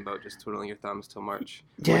probably in the same boat, just twiddling your thumbs till March.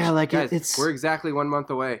 Yeah, Which, like guys, it's. we're exactly 1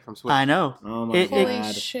 month away from Switch. I know. Oh my Holy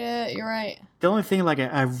god. shit, you're right. The only thing, like,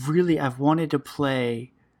 I've wanted to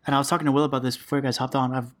play, and I was talking to Will about this before you guys hopped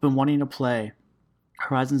on. I've been wanting to play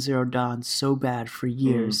Horizon Zero Dawn so bad for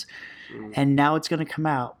years, and now it's going to come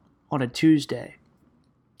out on a Tuesday,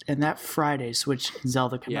 and that Friday, Switch and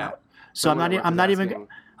Zelda come out. So I'm not even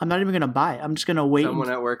going to buy it. I'm just going to wait. Someone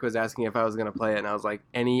at work was asking if I was going to play it, and I was like,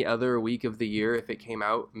 any other week of the year, if it came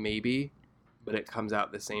out, maybe. but it comes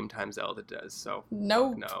out the same time Zelda does. So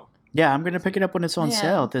Nope. no. Yeah, I'm gonna pick it up when it's on Yeah.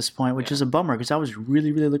 sale at this point, which Yeah. is a bummer because I was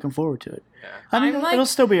really, really looking forward to it. Yeah. I mean, I'm like- it'll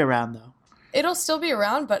still be around though. It'll still be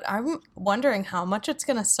around, but I'm wondering how much it's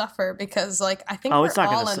gonna suffer because, like, I think Oh, we're it's not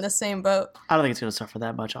gonna all in the same boat. I don't think it's gonna suffer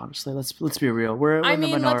that much, honestly. Let's be real. We're I in the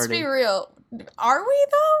mean, minority. let's be real. Are we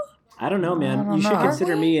though? I don't know, man. I don't You should know.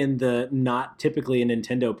 consider Are we? me in the not typically a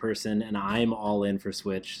Nintendo person, and I'm all in for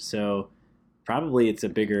Switch. So probably it's a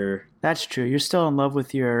bigger. That's true. You're still in love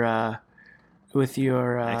with your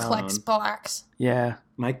Excellent. Flex. yeah.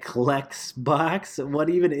 My Klex box. What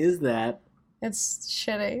even is that? It's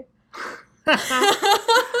shitty.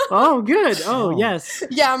 Oh, good. Oh, Oh. yes.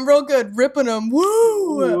 Yeah, I'm real good ripping them.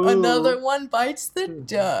 Woo! Woo. Another one bites the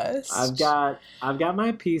dust. I've got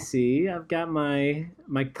my PC. I've got my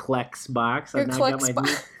Klex box. Your I've now got Klex my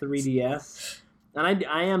box. new 3DS. And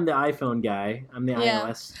I am the iPhone guy. I'm the Yeah.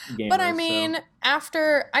 iOS gamer. But I so- mean,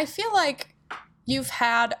 I feel like you've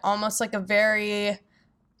had almost like a very,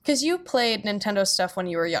 because you played Nintendo stuff when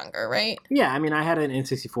you were younger, right? Yeah, I mean, I had an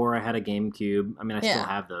N64. I had a GameCube. I mean, I still Yeah.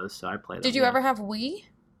 have those, so I play them. Did you yeah. ever have Wii?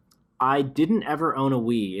 I didn't ever own a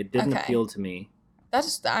Wii. It didn't Okay. appeal to me.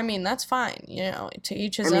 That's fine. You know, to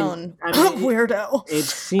each his I mean- own. I mean, Weirdo. It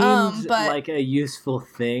seemed but- like a useful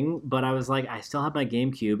thing, but I was like, I still have my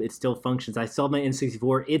GameCube. It still functions. I still have my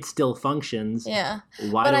N64. It still functions. Yeah.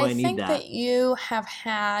 Why But do I I need think that? that you have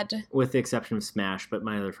had, With the exception of Smash, but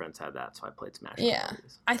my other friends had that, so I played Smash. a couple Yeah. of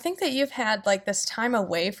days. I think that you've had like this time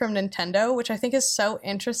away from Nintendo, which I think is so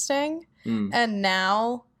interesting. Mm. And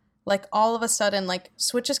now, like, all of a sudden, like,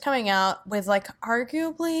 Switch is coming out with, like,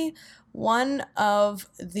 arguably one of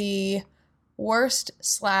the worst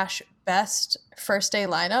 / best first day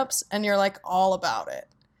lineups, and you're, like, all about it.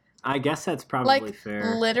 I guess that's probably Like,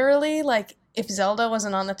 fair. literally, like, if Zelda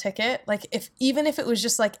wasn't on the ticket, like, even if it was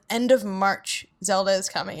just, like, end of March, Zelda is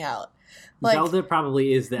coming out. Like, Zelda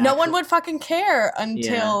probably is the no actual- one would fucking care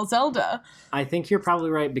until Zelda. I think you're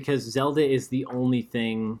probably right because Zelda is the only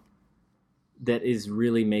thing that is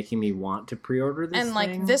really making me want to pre-order this And,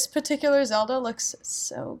 like, thing. this particular Zelda looks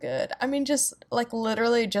so good. I mean, just, like,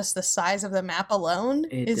 literally just the size of the map alone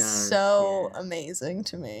It is does, so yeah. amazing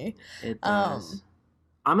to me. It does. Um,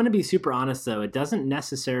 I'm going to be super honest, though. It doesn't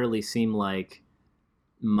necessarily seem like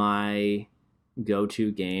my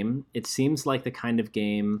go-to game. It seems like the kind of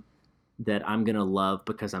game that I'm going to love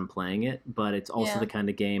because I'm playing it, but it's also Yeah. the kind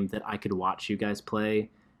of game that I could watch you guys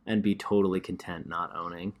play and be totally content not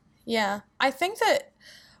owning. Yeah. I think that,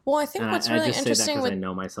 well, I think And what's I really just say that interesting because with, I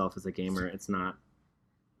know myself as a gamer. It's not,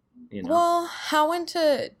 you know. well,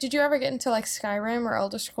 did you ever get into, like, Skyrim or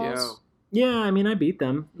Elder Scrolls? Yeah, I mean, I beat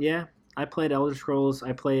them. Yeah, I played Elder Scrolls.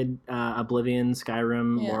 I played Oblivion,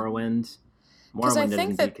 Skyrim, Yeah. Morrowind. Because I didn't think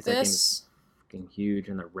beat that 'cause that game is this, fucking huge,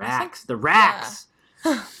 and the think- racks, the racks.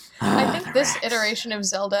 I think The this racks. iteration of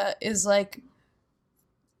Zelda is, like,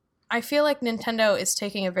 I feel like Nintendo is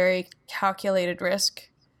taking a very calculated risk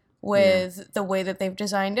with the way that they've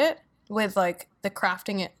designed it, with, like, the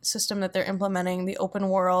crafting system that they're implementing, the open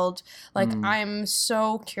world. Like, Mm. I'm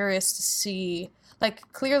so curious to see,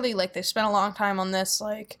 like, clearly, like, they've spent a long time on this,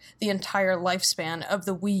 like, the entire lifespan of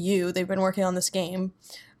the Wii U. They've been working on this game.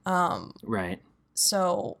 Right.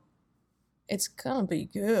 So it's gonna be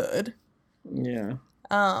good. Yeah.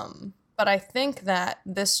 But I think that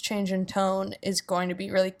this change in tone is going to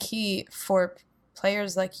be really key for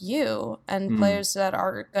players like you and Mm. players that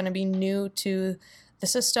are going to be new to the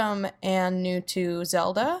system and new to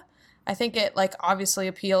Zelda. I think it, like, obviously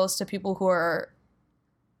appeals to people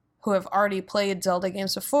who have already played Zelda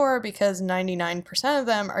games before, because 99% of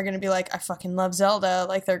them are going to be like, I fucking love Zelda,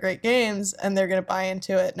 like, they're great games, and they're going to buy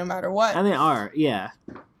into it no matter what. And they are. Yeah.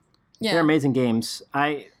 Yeah. They're amazing games.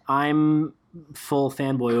 I'm full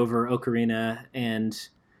fanboy over Ocarina and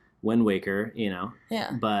Wind Waker, you know.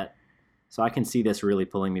 Yeah. But so I can see this really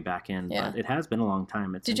pulling me back in. Yeah. But it has been a long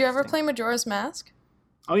time. It's Did you ever interesting. play Majora's Mask?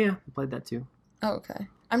 Oh yeah, I played that too. Oh, okay.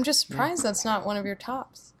 I'm just surprised that's not one of your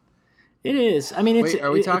tops. It is. I mean, it's. Wait,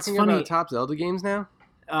 are we it's talking funny. about top Zelda games now?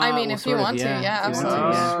 I mean, well, if you sort of, want to, yeah, If you want absolutely.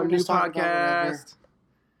 to, yeah. We're new just talking about whatever. podcast.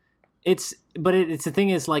 It's the thing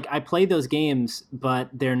is, like, I play those games, but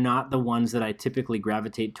they're not the ones that I typically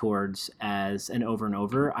gravitate towards as an over and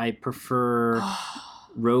over. I prefer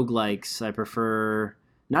roguelikes. I prefer,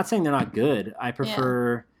 not saying they're not good. I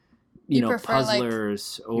prefer, You know, prefer, like-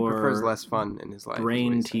 puzzlers He prefers or less fun in his life. is what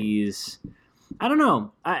brain he's saying. tease. I don't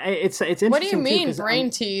know. It's interesting. What do you too, mean, 'cause brain I'm-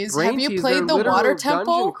 tease? Brain Have you tease, played they're the literal Water dungeon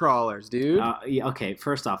Temple? crawlers, dude. Yeah, okay,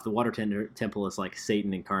 first off, the Water Temple is like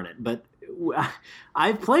Satan incarnate, but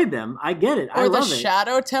I've played them. I get it. I Or the love it.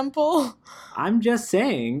 Shadow Temple? I'm just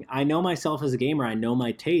saying, I know myself as a gamer. I know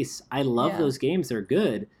my tastes. I love Yeah. those games. They're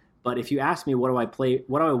good. But if you ask me what do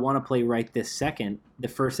I want to play right this second, the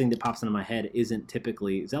first thing that pops into my head isn't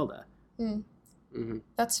typically Zelda.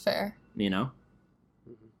 That's fair. You know?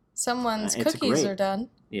 Someone's It's cookies great. are done.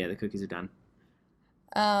 Yeah, the cookies are done.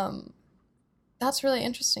 That's really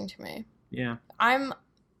interesting to me. Yeah. I'm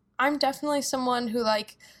definitely someone who,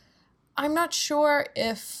 like, I'm not sure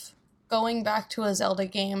if going back to a Zelda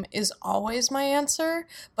game is always my answer,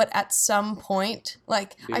 but at some point,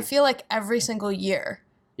 like, I feel like every single year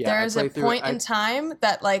there's a point in time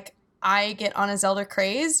that, like, I get on a Zelda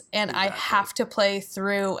craze and I have to play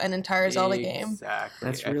through an entire Zelda game. Exactly.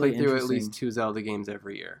 That's I really play through at interesting. least 2 Zelda games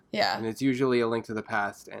every year. Yeah. And it's usually A Link to the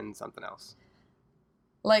Past and something else.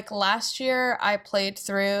 Like last year, I played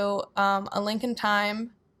through A Link in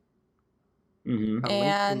Time Mm-hmm. A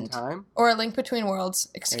and Link in Time? or A Link Between Worlds.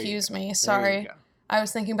 Excuse me, sorry. I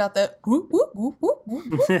was thinking about the whoop, whoop, whoop, whoop,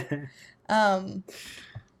 whoop, whoop.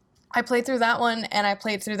 I played through that one, and I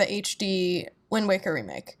played through the HD Wind Waker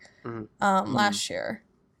remake last year,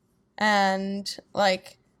 and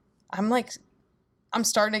I'm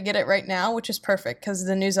starting to get it right now, which is perfect because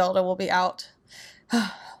the new Zelda will be out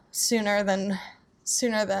sooner than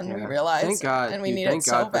we realized. Thank God. And we dude, need thank it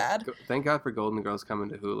God so bad. Thank God for Golden Girls coming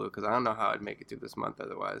to Hulu, because I don't know how I'd make it through this month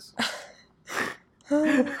otherwise.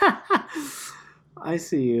 I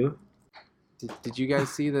see you. Did you guys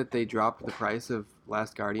see that they dropped the price of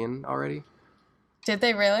Last Guardian already? Did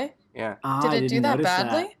they really? Yeah. Did it do that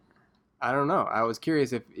badly? I don't know. I was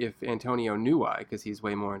curious if Antonio knew why, because he's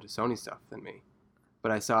way more into Sony stuff than me.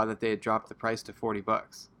 But I saw that they had dropped the price to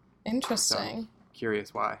 $40. Interesting. So,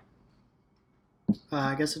 curious why.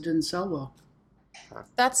 I guess it didn't sell well.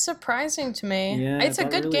 That's surprising to me. Yeah, it's a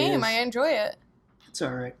that good really game. is. I enjoy it. It's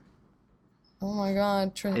all right. Oh my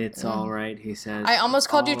God. It's all right, he says. I almost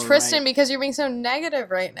called you All Tristan right. because you're being so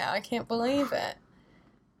negative right now. I can't believe it.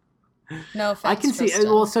 No offense, I can see. Tristan.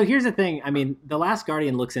 Well, so here's the thing. I mean, The Last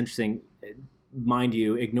Guardian looks interesting. Mind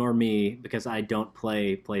you, ignore me because I don't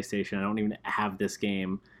play PlayStation. I don't even have this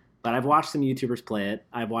game. But I've watched some YouTubers play it.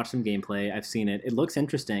 I've watched some gameplay. I've seen it. It looks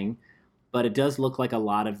interesting, but it does look like a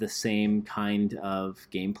lot of the same kind of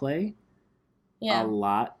gameplay. Yeah. A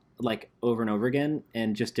lot, like over and over again,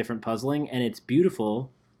 and just different puzzling. And it's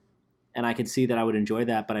beautiful. And I could see that I would enjoy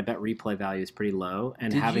that, but I bet replay value is pretty low.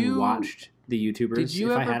 And having watched the YouTubers, Did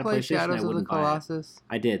you if I ever had a play PlayStation, Shadows I of the wouldn't buy it. Colossus?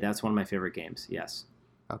 I did. That's one of my favorite games. Yes.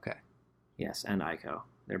 Okay. Yes, and Ico.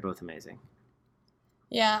 They're both amazing.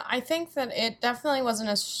 Yeah, I think that it definitely wasn't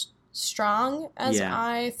as strong as Yeah.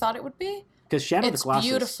 I thought it would be. Because Shadow of It's the Colossus,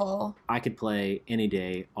 beautiful. I could play any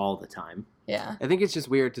day, all the time. Yeah. I think it's just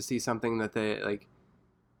weird to see something that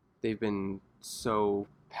they've been so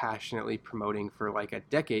passionately promoting for like a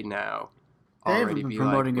decade now. They've already been be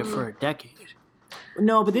promoting like, it for a decade.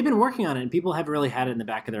 No, but they've been working on it, and people have really had it in the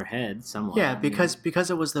back of their head somewhat. Yeah, because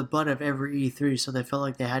it was the butt of every E3, so they felt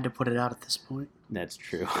like they had to put it out at this point. That's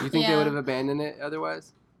true. You think they Yeah. would have abandoned it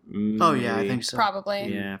otherwise? Oh yeah, I Maybe. think so.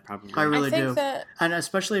 Probably. Yeah, probably. I really I think do. that And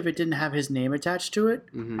especially if it didn't have his name attached to it,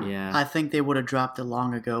 Mm-hmm. Yeah. I think they would have dropped it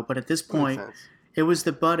long ago. But at this Makes point, sense. it was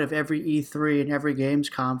the butt of every E3 and every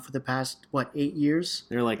Gamescom for the past 8 years.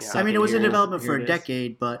 They're like. Yeah. I mean, it was in here- development for here a it is.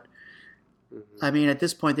 decade, but Mhm. I mean, at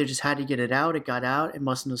this point, they just had to get it out. It got out. It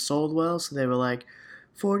mustn't have sold well, so they were like,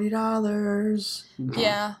 $40.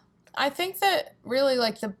 yeah. I think that really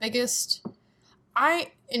like the biggest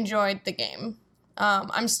I enjoyed the game.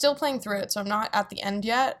 I'm still playing through it, so I'm not at the end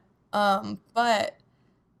yet. But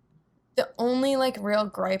the only like real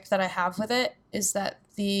gripe that I have with it is that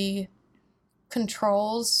the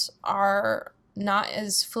controls are not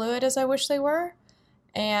as fluid as I wish they were.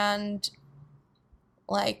 And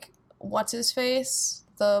like what's his face?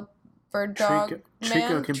 The bird dog man.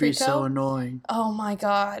 Trico can be so annoying. Oh my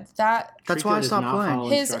god. That's That's Trico why I does stopped not playing. follow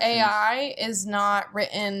his instructions. AI is not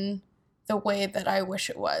written the way that I wish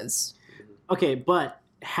it was. Okay, but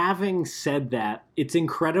having said that, it's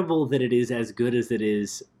incredible that it is as good as it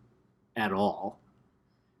is at all.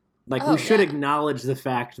 Like, Oh, we should yeah. acknowledge the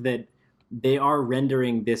fact that they are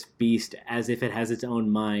rendering this beast as if it has its own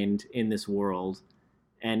mind in this world,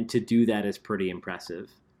 and to do that is pretty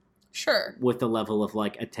impressive Sure. with the level of,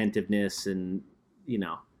 like, attentiveness and, you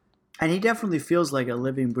know, And he definitely feels like a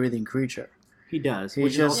living, breathing creature. he does, He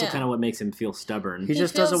which just- is also Yeah. kind of what makes him feel stubborn. He He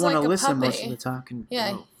just doesn't feels want to like a listen most of puppy. the time.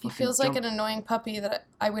 Yeah, Oh, he fucking feels like jump. an annoying puppy that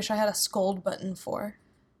I wish I had a scold button for.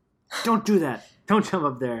 Don't do that. Don't jump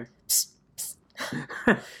up there. Psst,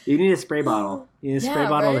 psst. You need a spray bottle. You need a spray Yeah,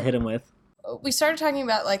 bottle to right? hit him with. We started talking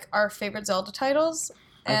about like our favorite Zelda titles,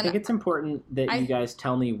 I and think it's important that I- you guys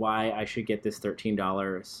tell me why I should get this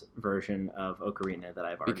 $13 version of Ocarina that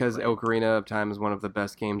I've already Because played. Ocarina of Time is one of the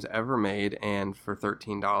best games ever made, and for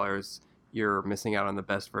 $13, you're missing out on the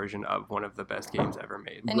best version of one of the best games ever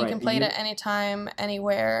made. And you can play it at any time,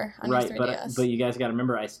 anywhere on your 3DS. But you guys got to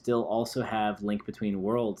remember, I still also have Link Between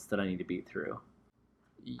Worlds that I need to beat through.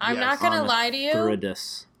 I'm not going to lie to you.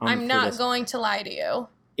 I'm not going to lie to you.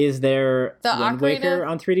 Is there The Wind Ocarina? Waker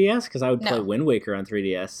on 3DS? Because I would play No. Wind Waker on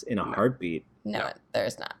 3DS in a heartbeat. No,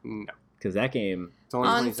 there's not. No. Because that game... It's only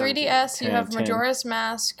On 2017. 3DS, you 10, have 10. Majora's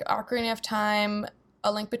Mask, Ocarina of Time,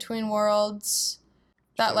 A Link Between Worlds,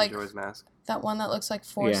 that like Majora's Mask. that one that looks like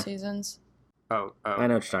Four Yeah. Seasons. Oh. I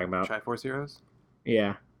know what you're talking about. Triforce Heroes?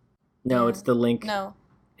 Yeah. No, Yeah. it's the Link. No,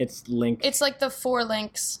 It's Link. it's like the Four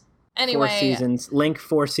Links. Four Anyway, Seasons. Link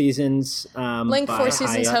Four Seasons. Link by Four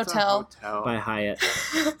Seasons Hyatt. Hotel. By Hyatt.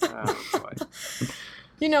 Oh, boy.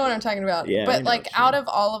 You know what I'm talking about. Yeah, I But know like what you out mean. of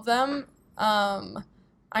all of them,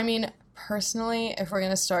 I mean, personally, if we're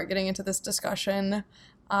gonna start getting into this discussion,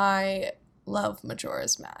 I love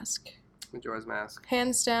Majora's Mask. Majora's Mask.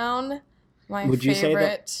 Hands down, my Would you say favorite.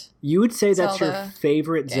 that- You would say that's your Zelda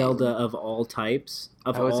favorite game. Zelda of all types?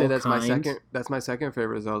 Of I would all say that's kinds? my second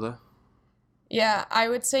favorite Zelda. Yeah, I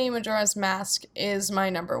would say Majora's Mask is my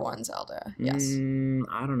number one Zelda. Yes.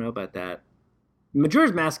 I don't know about that.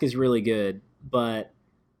 Majora's Mask is really good, but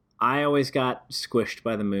I always got squished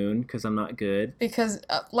by the moon because I'm not good. Because,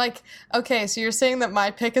 okay, so you're saying that my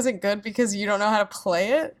pick isn't good because you don't know how to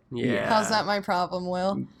play it? Yeah. How's that my problem,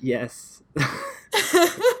 Will? Yes.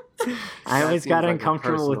 That I always seems got like a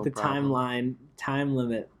uncomfortable with the personal time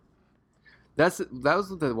limit. That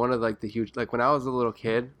was one of like the huge, like when I was a little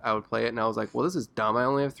kid, I would play it and I was like, well, this is dumb. I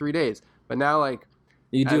only have 3 days. But now, like,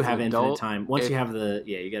 You do as have an infinite adult, time. Once if- you have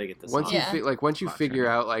you got to get this. once off. you Yeah. once you Clock figure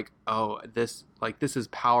track. out like, oh, this is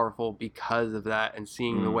powerful because of that, and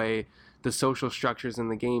seeing the Mm. way the social structures in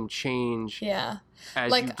the game change Yeah.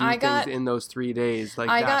 as Like, you do I got- things in those 3 days, like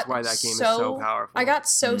I that's got why that game is so powerful. I got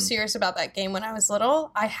so Mm. serious about that game when I was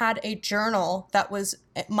little. I had a journal that was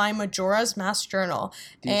my Majora's Mask journal.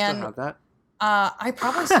 Do you and still have that? I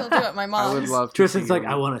probably still do at my I mom's. would love to. Tristan's see like, you-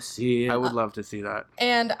 I want to see it. I would love to see that.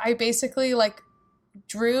 And I basically like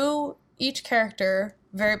drew each character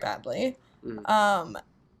very badly.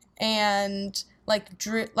 And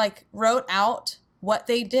wrote out what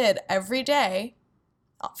they did every day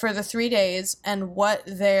for the 3 days and what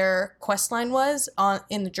their quest line was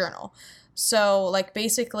in the journal. So like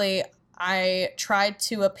basically I tried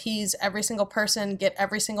to appease every single person, get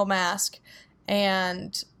every single mask,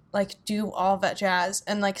 and like do all that jazz.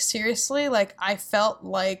 And like seriously, like I felt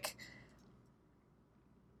like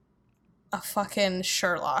a fucking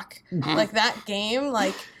Sherlock. Like that game,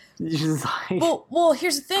 like It's just like, well,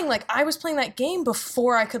 here's the thing. Like, I was playing that game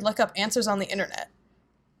before I could look up answers on the internet.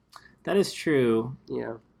 that is true.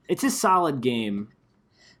 Yeah. It's a solid game.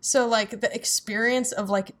 So, like, the experience of,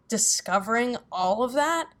 like, discovering all of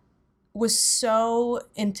that was so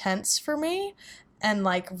intense for me. And,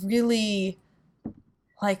 like, really,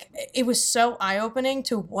 like, it was so eye-opening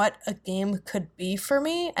to what a game could be for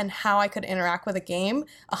me and how I could interact with a game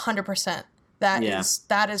 100%.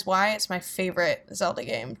 That is why it's my favorite Zelda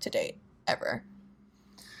game to date ever.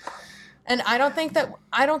 And I don't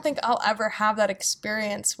think I'll ever have that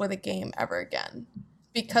experience with a game ever again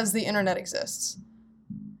because the internet exists.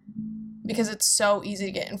 Because it's so easy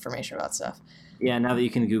to get information about stuff. Yeah, now that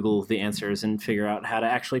you can Google the answers and figure out how to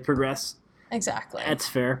actually progress. Exactly. That's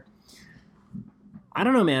fair. I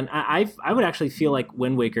don't know, man. I would actually feel like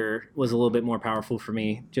Wind Waker was a little bit more powerful for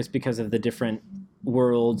me just because of the different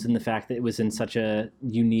worlds and the fact that it was in such a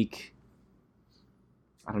unique,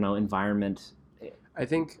 I don't know, environment. I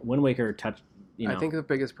think Wind Waker touched, I think the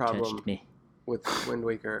biggest problem touched me. with Wind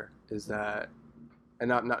Waker is that,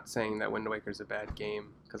 and I'm not saying that Wind Waker is a bad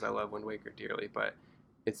game because I love Wind Waker dearly, but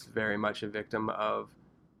it's very much a victim of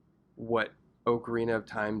what Ocarina of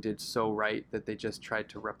Time did so right that they just tried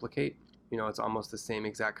to replicate. You know, it's almost the same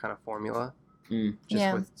exact kind of formula,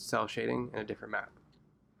 just with cell shading and a different map.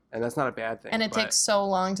 And that's not a bad thing. and it takes so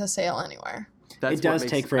long to sail anywhere. That's It does what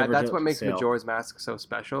makes, take forever That's to what makes sail. Majora's Mask so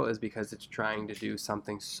special, is because it's trying to do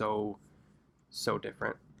something so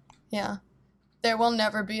different. Yeah. There will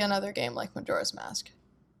never be another game like Majora's Mask.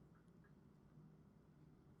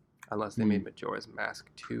 Unless they made Majora's Mask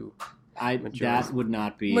 2. That would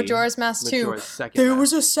not be Majora's Mask 2. Majora's second There mask.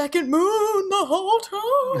 was a second moon the whole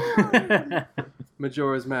time.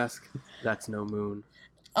 Majora's Mask. That's no moon.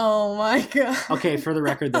 Oh my god. Okay, for the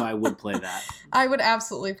record, though, I would play that. I would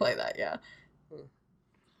absolutely play that, yeah.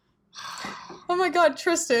 Oh my god,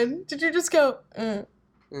 Tristan, did you just go,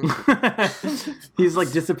 He's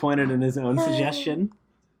like disappointed in his own suggestion.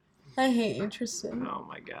 I hate you, Tristan. Oh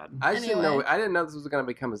my god. I didn't Anyway. know this was going to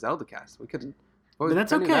become a Zelda cast. We could Well, But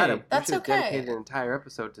that's if I knew okay. that, we That's should have okay. dedicated an entire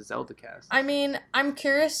episode to Zelda Cast. I mean, I'm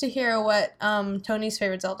curious to hear what Tony's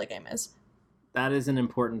favorite Zelda game is. That is an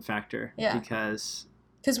important factor. Yeah. Because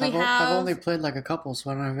Because I've only played like a couple,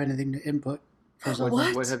 so I don't have anything to input for Zelda.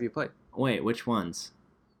 What? What have you played? wait, which ones?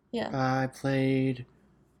 Yeah. I played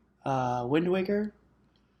Wind Waker.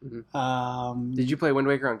 Did you play Wind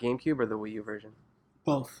Waker on GameCube or the Wii U version?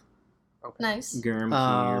 Both. Okay. Nice.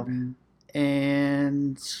 GameCube.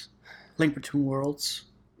 And Link Between Worlds.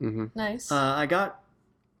 Mm-hmm. Nice. I got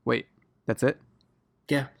Wait, that's it?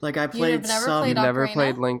 I played You've never some. played You've never Ocarina?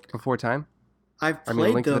 played Link Before Time? I've I played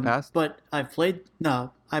mean, Link to them, the Past? but I played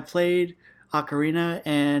Ocarina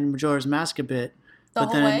and Majora's Mask a bit. the but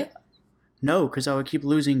whole then way? no, because I would keep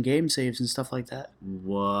losing game saves and stuff like that.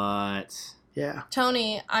 What? Yeah.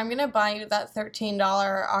 Tony, I'm going to buy you that $13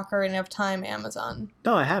 Ocarina of Time Amazon.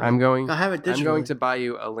 No, I haven't. I have it digitally. I'm going to buy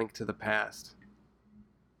you A Link to the Past.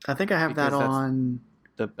 I think I have that because that's on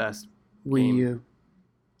the best Wii game. U.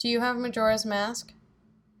 Do you have Majora's Mask?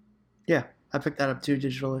 Yeah, I picked that up too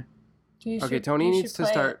digitally. Okay, Tony needs to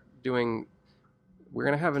start doing. We're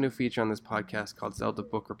gonna have a new feature on this podcast called Zelda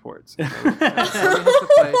Book Reports.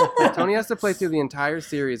 Tony has to play through the entire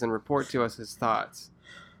series and report to us his thoughts.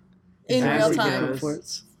 In As real he time.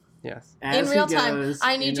 goes. Yes. In real time.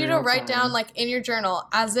 I need you to write down, like, in your journal,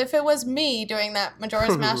 as if it was me doing that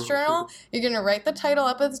Majora's Mask journal. You're going to write the title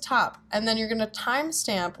up at the top, and then you're going to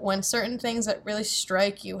timestamp when certain things that really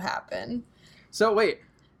strike you happen. So, wait.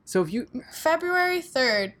 So, if you. February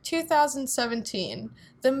 3rd, 2017.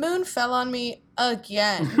 The moon fell on me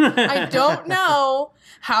again. I don't know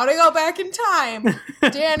how to go back in time.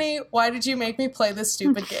 Danny, why did you make me play this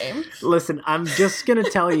stupid game? Listen, I'm just going to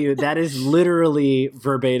tell you that is literally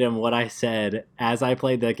verbatim what I said as I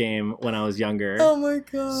played that game when I was younger. Oh my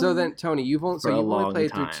god. So then, Tony, you've only long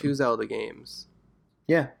played time. through 2 Zelda games.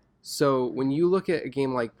 Yeah. So, when you look at a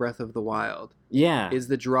game like Breath of the Wild, Yeah. is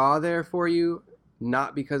the draw there for you?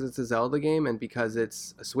 Not because it's a Zelda game and because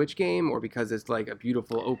it's a Switch game or because it's like a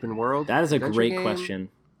beautiful open world? That is a adventure great game? question.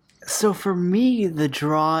 So for me, the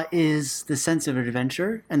draw is the sense of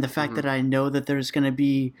adventure and the fact that I know that there's going to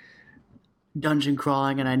be dungeon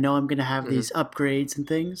crawling and I know I'm going to have these upgrades and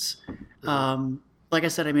things. Like I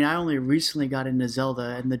said, I mean, I only recently got into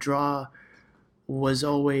Zelda and the draw was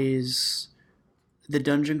always the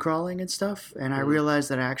dungeon crawling and stuff. And I realized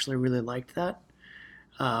that I actually really liked that.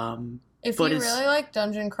 If you really like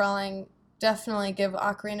dungeon crawling, definitely give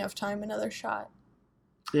Ocarina of Time another shot.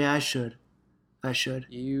 Yeah, I should.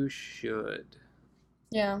 You should.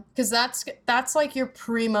 Yeah, because that's like your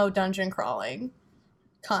primo dungeon crawling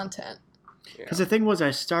content. Because the thing was,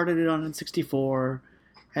 I started it on N64,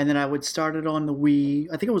 and then I would start it on the Wii.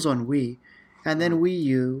 I think it was on Wii, and then Wii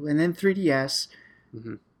U, and then 3DS.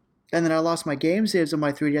 And then I lost my game saves on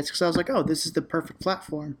my 3DS because I was like, oh, this is the perfect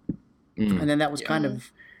platform. And then that was kind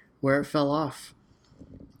of where it fell off.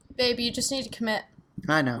 Baby, you just need to commit.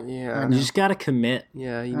 I know. Yeah. You just got to commit.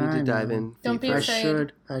 Yeah, you need to dive in. Don't be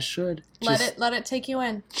afraid. I should. Let it take you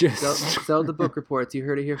in. Zelda Book Reports. You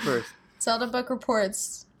heard it here first. Zelda Book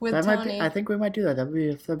Reports with That Tony. I think we might do that. That'd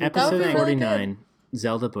be Episode really 49,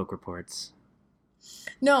 Zelda Book Reports.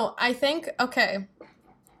 No, I think, okay,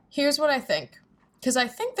 here's what I think. Because I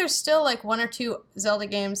think there's still like 1 or 2 Zelda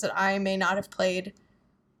games that I may not have played.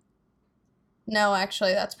 No,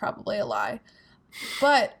 actually, that's probably a lie.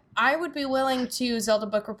 But I would be willing to Zelda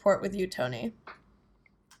Book Report with you, Tony.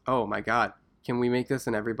 Oh my god. Can we make this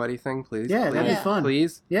an everybody thing, please? Yeah, that'd be fun.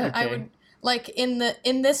 Please? Yeah. Okay. I would, like, in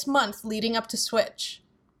this month leading up to Switch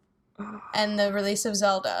and the release of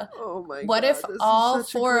Zelda. Oh my What god. if this is all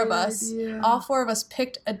such a 4 of great us, idea. all 4 of us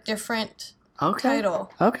picked a different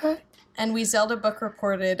title, Okay. and we Zelda Book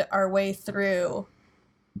Reported our way through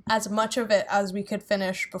as much of it as we could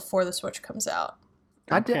finish before the Switch comes out.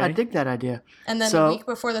 I dig that idea. And then So- the week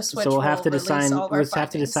before the Switch, So we'll have to release decide. all of our We'll have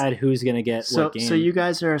to findings. decide who's going to get what game. So you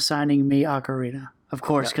guys are assigning me Ocarina, of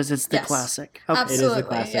course, because it's the Yes. classic. it is Absolutely, the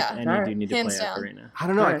classic, yeah. and you do need to Hands play down. Ocarina. I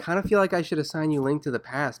don't know. I Alright. kind of feel like I should assign you Link to the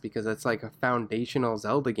Past because it's like a foundational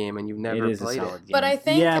Zelda game and you've never It is a played solid it. game. But I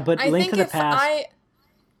think, yeah, but I Link think to the if Past,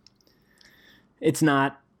 it's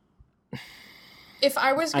not. if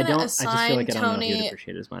I was I gonna don't. I just feel assign like I don't know if you'd Tony,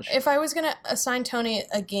 appreciate it as much. if I was gonna assign Tony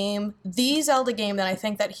a game, the Zelda game that I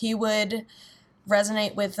think that he would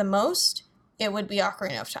resonate with the most, it would be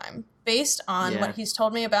Ocarina of Time, based on Yeah. what he's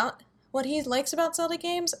told me about what he likes about Zelda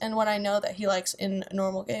games and what I know that he likes in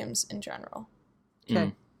normal games in general.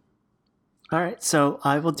 Okay. All right, so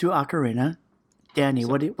I will do Ocarina. Danny,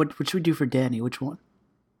 what should we do for Danny? Which one?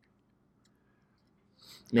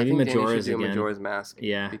 Maybe I think Danny should Majora's do again. Majora's Mask.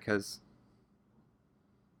 Yeah. Because.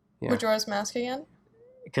 Yeah. Majora's Mask again?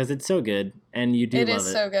 because it's so good, and you do It love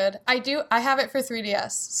is so good. I have it for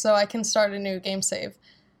 3DS, so I can start a new game save.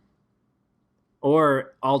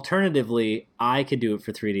 Or alternatively, I could do it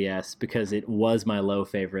for 3DS because it was my low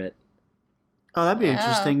favorite. Oh, that'd be Yeah,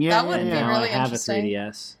 interesting. that Yeah, would yeah, be yeah. Now really I have interesting.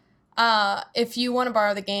 a 3DS. If you want to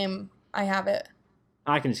borrow the game, I have it.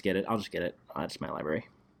 I can just get it. I'll just get it. It's my library.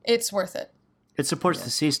 It's worth it. It supports Yeah.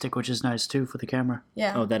 the C-Stick, which is nice, too, for the camera.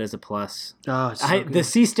 Yeah. Oh, that is a plus. Oh, it's so The good.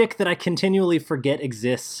 C-Stick that I continually forget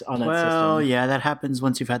exists on that Well, system. yeah, that happens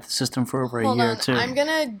once you've had the system for over Hold a year, on. too. I'm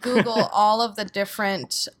gonna Google all of the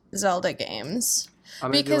different Zelda games.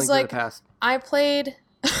 I'm gonna do Because, Link to like, the Past. I played.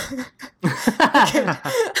 okay,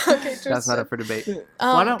 That's not Tristan. up for debate.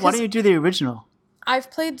 why don't 'Cause you do the original? I've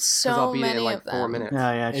played Because so I'll beat it many in like of them. 4 minutes.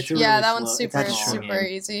 Yeah, It's sure. a Yeah, really that one's slow- super That's true. super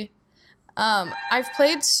easy. I've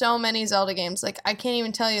played so many Zelda games. Like I can't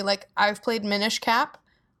even tell you. Like I've played Minish Cap,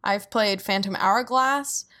 I've played Phantom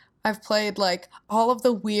Hourglass, I've played like all of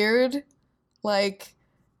the weird, like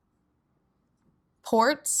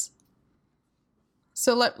ports.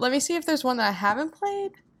 So let me see if there's one that I haven't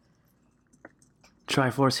played.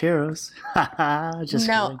 Triforce Heroes. Just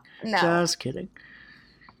No, kidding. no. Just kidding.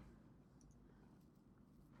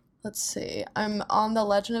 Let's see. I'm on the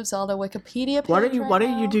Legend of Zelda Wikipedia page. Why don't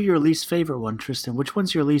you now. do your least favorite one, Tristan? Which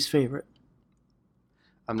one's your least favorite?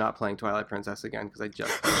 I'm not playing Twilight Princess again because I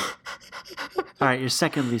just All right, your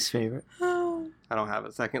second least favorite. I don't have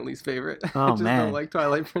a second least favorite. Oh, I just man. don't like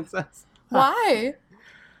Twilight Princess. Why?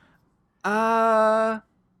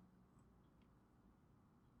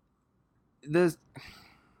 There's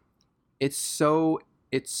it's so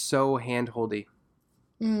handholdy.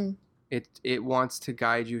 Mm. It wants to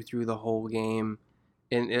guide you through the whole game,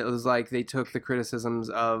 and it was like they took the criticisms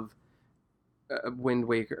of Wind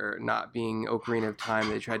Waker not being Ocarina of Time.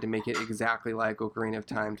 They tried to make it exactly like Ocarina of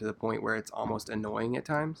Time to the point where it's almost annoying at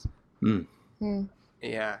times. Mm. Mm.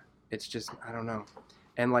 Yeah, it's just I don't know,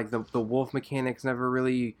 and like the wolf mechanics never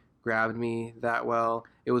really grabbed me that well.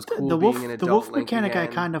 It was cool The being wolf, an adult the wolf Link mechanic I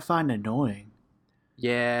again. kind of find annoying.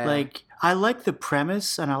 Yeah, Like, I like the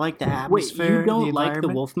premise and I like the Wait, atmosphere. you don't the like the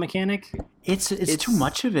environment. wolf mechanic? It's too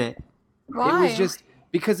much of it. Why? It was just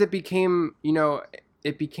because it became,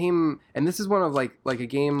 and this is one of like a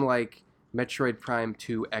game like Metroid Prime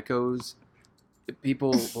 2 Echoes.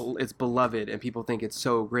 It's beloved and people think it's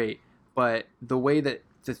so great, but the way that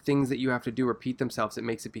the things that you have to do repeat themselves, it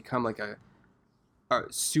makes it become like a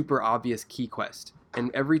super obvious key quest. And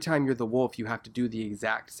every time you're the wolf, you have to do the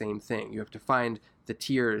exact same thing. You have to find the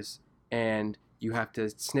tears, and you have to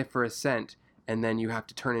sniff for a scent, and then you have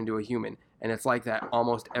to turn into a human. And it's like that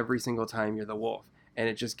almost every single time you're the wolf. And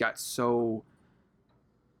it just got so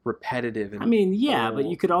repetitive. And I mean, yeah, but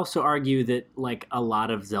old. you could also argue that like a lot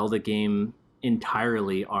of Zelda game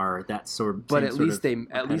entirely are that sort. But same at sort least of they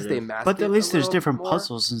repetitive. mask But it at least a there's little different more.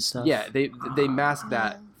 puzzles and stuff. Yeah, they mask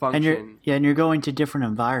that and function. you're going to different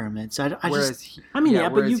environments. Whereas I mean, yeah,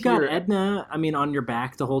 but whereas you've got here- Edna. I mean, on your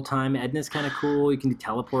back the whole time. Edna's kind of cool. You can do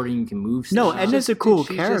teleporting. You can move. No, stuff. Edna's a cool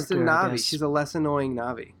she's character. just a I Navi. guess. She's a less annoying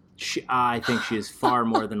Navi. I think she is far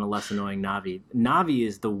more than a less annoying Navi. Navi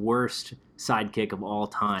is the worst sidekick of all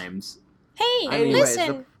times. Hey, Anyways,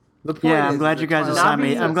 listen. The point Yeah, is I'm glad that you guys Twilight assigned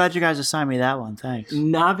me. Navi- I'm glad you guys assigned me that one. Thanks.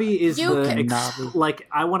 Navi is You the can- Navi. like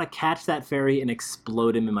I want to catch that fairy and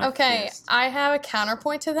explode him in my Okay, fist. I have a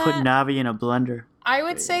counterpoint to that. Put Navi in a blender. I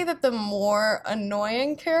would say that the more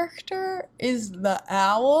annoying character is the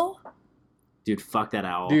owl. Dude, fuck that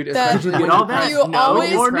owl. Dude, That especially you when get all press that? you No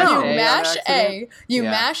always or no. you on mash accident. you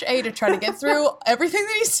Yeah. mash A to try to get through everything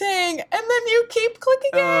that he's saying, and then you keep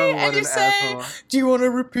clicking A, Oh, and what you an say, asshole. "Do you want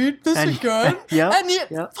to repeat this And- again?" Yep, And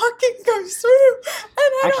it yep. fucking goes through, and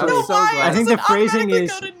I Actually, don't know I'm so why. glad. I think it the phrasing automatically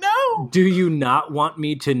is- go to no. Do you not want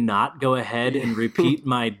me to not go ahead and repeat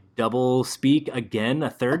my double speak again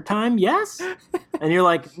a third time? Yes? And you're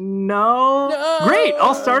like, no. No. Great,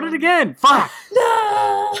 I'll start it again. Fuck. No.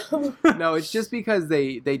 No, it's just because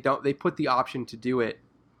they put the option to do it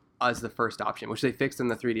as the first option, which they fixed in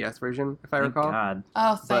the 3DS version, if I Thank recall. God.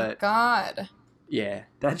 Oh, thank But- God. Yeah,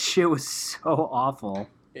 That shit was so awful.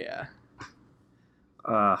 yeah.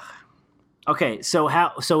 Ugh. Okay, so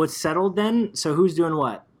it's settled then? So who's doing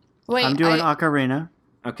what? Wait, I'm doing Ocarina.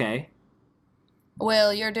 Okay.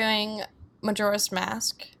 Will, you're doing Majora's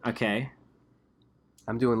Mask, Okay.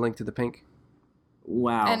 I'm doing Link to the Pink.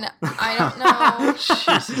 Wow. and I don't know.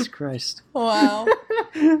 Jesus Christ. Wow.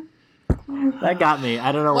 That got me.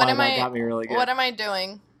 I don't know What why am that I- got me really good. What am I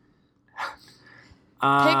doing?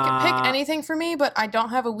 Uh, Pick anything for me, but I don't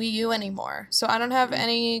have a Wii U anymore, so I don't have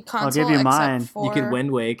any console give you except mine. for. You could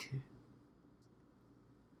Wind Wake.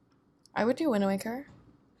 I would do Wind Waker.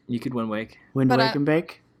 You could Wind Wake. Wind But Wake and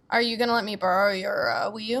Bake. Are you gonna let me borrow your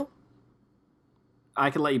Wii U? I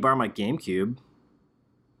could let you borrow my GameCube.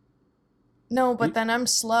 No, but then I'm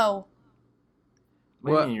slow.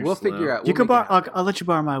 What do you mean you're We'll slow? figure out. You We'll can make it borrow. happen. I'll let you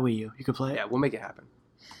borrow my Wii U. You can play it. Yeah, we'll make it happen.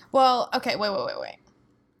 Well, okay, wait.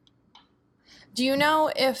 Do you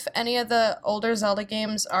know if any of the older Zelda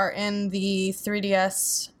games are in the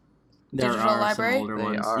 3DS There digital are library? some older They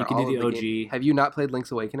ones. are You can all do of the game- OG. Have you not played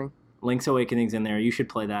Link's Awakening? Link's Awakening's in there. You should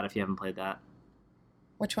play that if you haven't played that.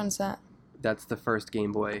 Which one's that? That's the first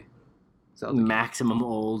Game Boy Zelda game. Maximum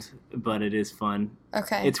old, but it is fun.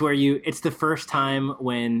 Okay. It's the first time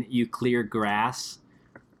when you clear grass,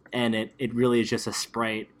 and it really is just a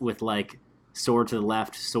sprite with like sword to the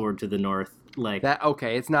left, sword to the north. Like That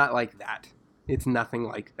okay? It's not like that. It's nothing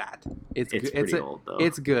like that. It's pretty old though.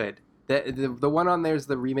 It's good. The one on there's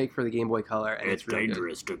the remake for the Game Boy Color, and it's really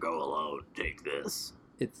good. to go alone. Take this.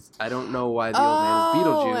 It's I don't know why the old man is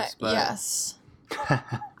Beetlejuice, but yes.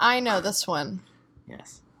 I know this one.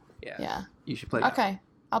 Yes. Yeah. you should play that. Okay.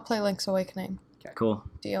 I'll play Link's Awakening. Cool.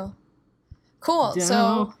 Deal. Cool.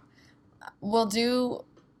 So we'll do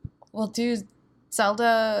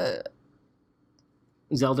Zelda.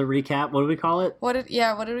 Zelda recap. What do we call it? What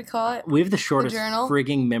did we call it? We have the shortest journal?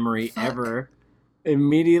 frigging memory Fuck. ever.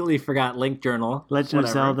 Immediately forgot Link Journal. Legend of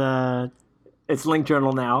Whatever. Zelda. It's Link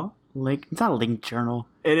Journal now. Link. It's not a Link Journal.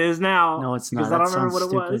 It is now. No, it's not. Because I That don't remember what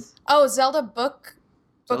sounds it was. Oh, Zelda book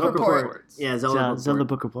Zelda report. Yeah, Zelda. Zelda Book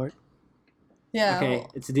Book Report. Yeah. Report. Okay,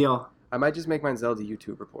 it's a deal. I might just make mine Zelda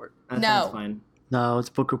YouTube report. That No. sounds fine. No, it's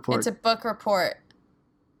Book Report. It's a book report.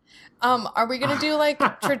 Are we gonna do like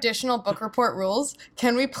traditional book report rules?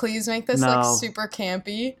 Can we please make this like No. super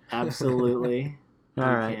campy? Absolutely. All We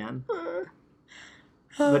right. can.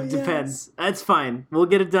 Oh, But it depends. That's fine. We'll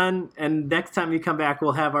get it done, and next time you come back,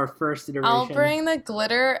 we'll have our first iteration. I'll bring the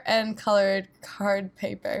glitter and colored card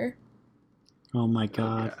paper. Oh my Oh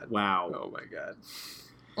god. god. Wow. Oh my god.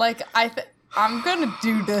 Like I'm gonna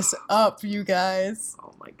do this up, you guys.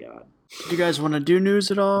 Oh my god. Do you guys want to do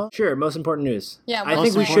news at all? Sure, most important news. Yeah, I most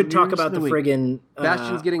think we should important talk news about of the the week. friggin'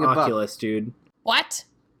 Bastion's getting a buff. Oculus, dude. What?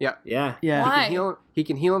 Yeah. Yeah. Why? He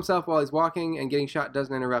can heal himself while he's walking, and getting shot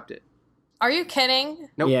doesn't interrupt it. Are you kidding?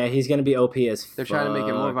 Nope. Yeah, he's gonna be OP as fuck. They're trying to make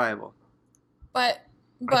it more viable. But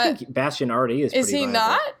I think Bastion already is. is pretty he viable.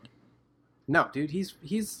 not? No, dude, he's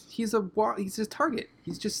his target.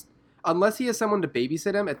 He's just unless he has someone to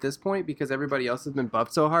babysit him at this point because everybody else has been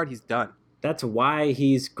buffed so hard, he's done. That's why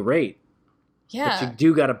he's great. Yeah. But you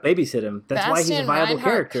do gotta babysit him. That's why he's a Bastion viable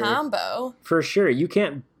Reinhardt character. combo. For sure. You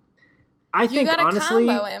can't. I You think gotta honestly,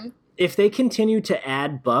 combo him. if they continue to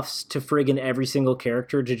add buffs to friggin' every single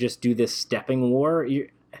character to just do this stepping war, Dude,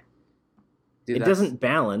 it that's- doesn't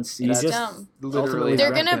balance. You that's just dumb. literally ultimately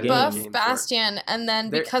They're wreck gonna the game. buff Games work. Bastion, and then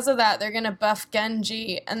They're- because of that, they're gonna buff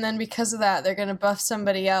Genji, and then because of that, they're gonna buff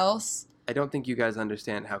somebody else. I don't think you guys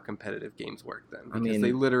understand how competitive games work then. I Because mean-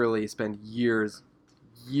 they literally spend years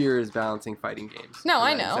balancing fighting games. No, for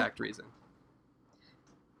I that know. Exact reason.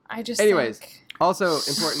 I just Anyways, think... also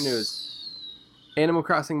important news. Animal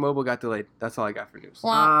Crossing Mobile got delayed. That's all I got for news.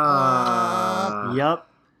 Wah, Ah. Yep.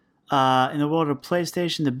 In the world of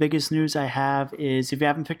PlayStation, the biggest news I have is if you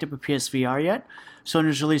haven't picked up a PSVR yet,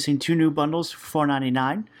 Sony's releasing 2 new bundles for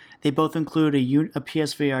 $4.99. They both include a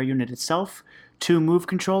PSVR unit itself, 2 Move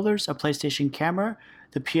controllers, a PlayStation camera,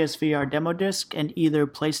 the PSVR demo disc, and either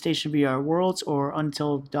PlayStation VR Worlds or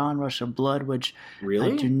Until Dawn Rush of Blood, which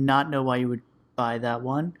Really? I do not know why you would buy that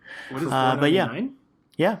one. What is but yeah. $4.99?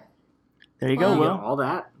 Yeah. There you Well, go, You Will. get all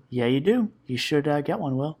that. Yeah, you do. You should get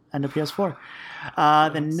one, Will, and a PS4.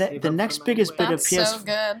 Save The up for next my biggest bit wedding. of That's PS. so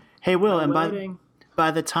good. Hey, Will, My and wedding.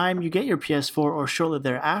 by the time you get your PS4 or shortly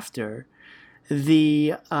thereafter,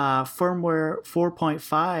 the firmware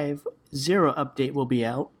 4.50 update will be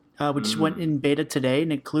out, which went in beta today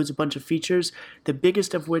and includes a bunch of features, the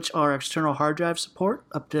biggest of which are external hard drive support,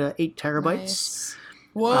 up to 8 terabytes. Nice.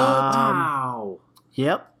 What? Wow.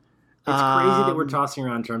 Yep. It's crazy that we're Um, tossing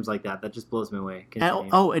around terms like that. That just blows me away. And,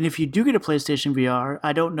 Continue. and if you do get a PlayStation VR,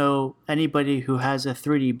 I don't know anybody who has a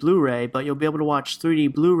 3D Blu-ray, but you'll be able to watch 3D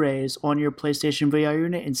Blu-rays on your PlayStation VR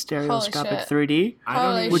unit in stereoscopic shit. 3D. I don't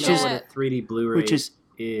holy even Which know is- what a 3D Blu-ray which is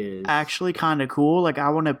is. Actually kind of cool. Like, I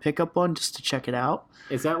want to pick up one just to check it out.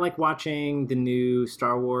 Is that like watching the new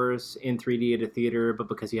Star Wars in 3D at a theater, but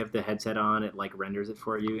because you have the headset on, it like renders it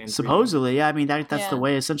for you? In 3D? Supposedly, yeah. I mean, that's the Yeah.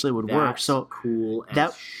 way it essentially would work. That's So cool as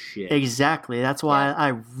that- shit. exactly, that's why Yeah. I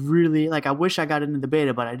really like. I wish I got into the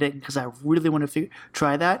beta, but I didn't because I really want to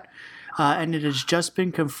try that. And it has just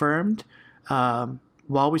been confirmed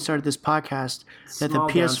while we started this podcast that Small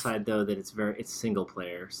the PS. downside though that it's single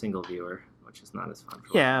player, single viewer, which is not as fun.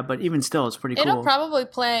 For Yeah, but even still, it's pretty cool. It'll probably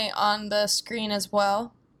play on the screen as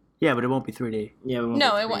well. Yeah, but it won't be 3D. Yeah,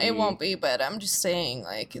 No, it won't be. But I'm just saying,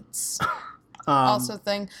 like, it's also a Um,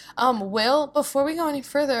 thing. Will, before we go any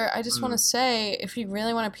further, I just want to say, if you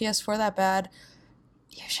really want a PS4 that bad,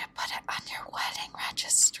 you should put it on your wedding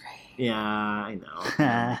registry. Yeah, I know.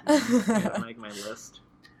 Gotta make my list.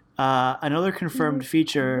 Another confirmed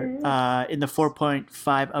feature in the 4.5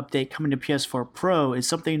 update coming to PS4 Pro is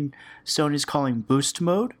something Sony's calling Boost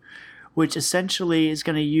Mode, which essentially is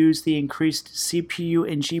going to use the increased CPU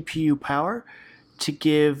and GPU power to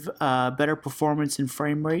give better performance and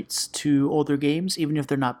frame rates to older games, even if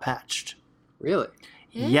they're not patched. Really?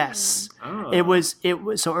 Yes. Oh. It was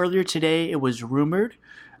so earlier today it was rumored,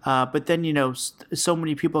 but then so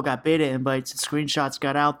many people got beta invites and screenshots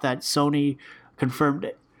got out that Sony confirmed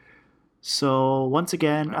it. So once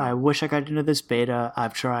again, I wish I got into this beta.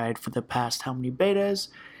 I've tried for the past how many betas,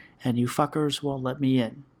 and you fuckers won't let me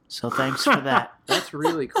in. So thanks for that. That's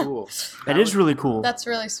really cool. That is really cool. That's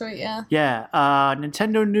really sweet, yeah. Yeah.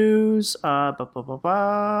 Nintendo news.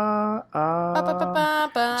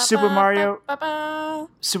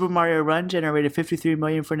 Super Mario Run generated $53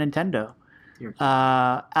 million for Nintendo.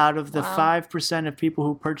 Out of the 5% of people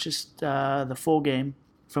who purchased the full game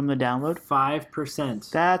from the download.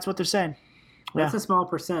 5%. That's what they're saying. That's a small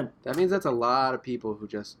percent. That means that's a lot of people who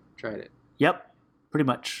just tried it. Yep. Pretty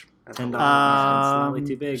much. That's $10 slightly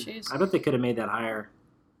too big. Jeez. I bet they could have made that higher.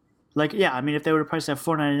 Like, yeah, I mean, if they would have priced it at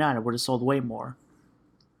 $4.99, it would have sold way more.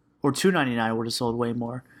 Or $2.99, it would have sold way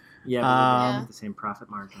more. Yeah, but they didn't get the same profit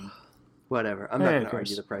margin. Whatever. I'm not going to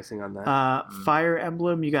argue the pricing on that. Fire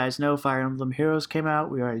Emblem, you guys know Fire Emblem Heroes came out.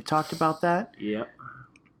 We already talked about that. Yep.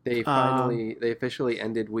 They officially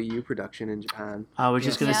ended Wii U production in Japan. I was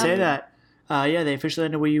just going to say that. They officially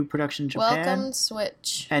ended Wii U production in Japan. Welcome,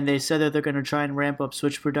 Switch. And they said that they're going to try and ramp up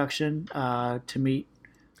Switch production to meet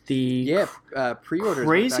the pre-orders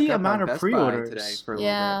crazy back up amount on of Best Buy pre-orders today for a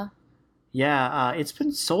Yeah. little bit. Yeah, it's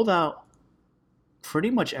been sold out pretty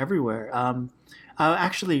much everywhere.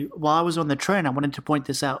 Actually, while I was on the train, I wanted to point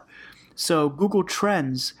this out. So Google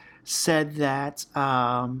Trends said that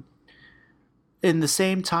in the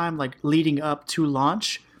same time, like leading up to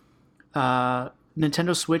launch,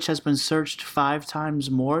 Nintendo Switch has been searched 5 times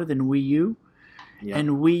more than Wii U. Yep. And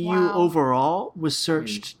Wii U Wow. overall was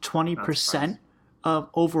searched 20% of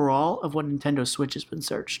overall of what Nintendo Switch has been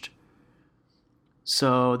searched.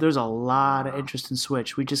 So there's a lot of interest in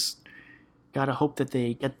Switch. We just gotta hope that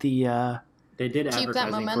they get the. They did Keep that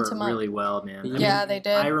advertising for it momentum up. really well, man. Yeah, they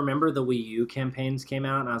did. I remember the Wii U campaigns came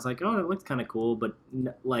out, and I was like, oh, it looks kind of cool, but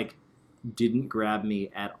didn't grab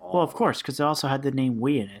me at all. Well, of course, because it also had the name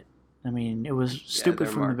Wii in it. I mean, it was stupid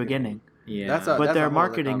their from the marketing. beginning. Yeah. That's But a their whole other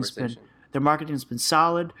marketing's conversation. been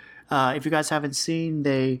solid. If you guys haven't seen,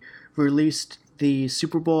 they released the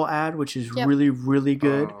Super Bowl ad, which is really, really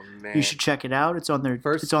good. Oh, man. You should check it out. It's on their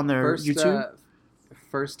First YouTube.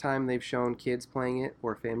 First time they've shown kids playing it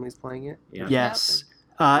or families playing it. Yeah. Yes,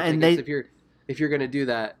 I and guess they if you're gonna do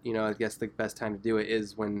that, I guess the best time to do it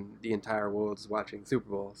is when the entire world is watching Super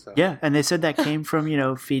Bowl. So and they said that came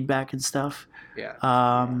from feedback and stuff. yeah.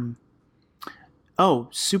 Oh,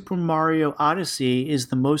 Super Mario Odyssey is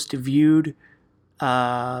the most viewed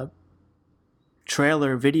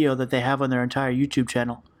trailer video that they have on their entire YouTube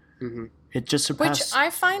channel. Mm-hmm. It just Which surpassed. I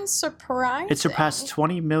find surprising. It surpassed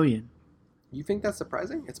 20 million. You think that's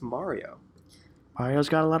surprising? It's Mario. Mario's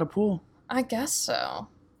got a lot of pull. I guess so.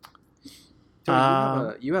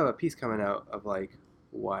 So you have a piece coming out of why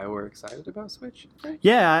we're excited about Switch. Okay?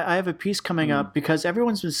 Yeah, I have a piece coming up because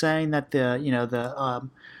everyone's been saying that the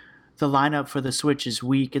lineup for the Switch is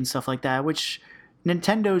weak and stuff like that, which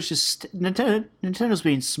Nintendo's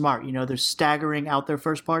being smart. They're staggering out their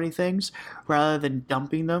first party things rather than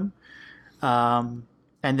dumping them, and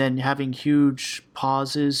then having huge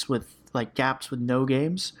pauses with gaps with no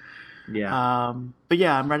games. Yeah. But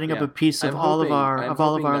yeah, I'm writing up a piece of all of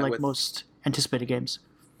our with- most anticipated games.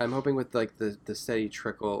 I'm hoping with the steady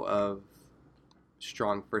trickle of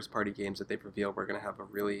strong first party games that they've revealed, we're gonna have a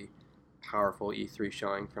really powerful E3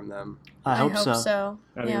 showing from them. I hope so.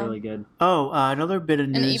 That'd be really good. Oh, another bit of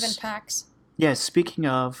news. And even PAX. Yeah, speaking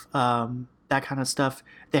of that kind of stuff,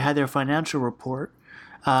 they had their financial report.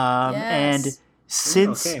 And Yes.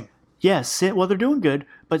 since Okay. well, they're doing good,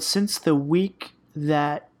 but since the week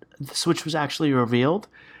that the Switch was actually revealed,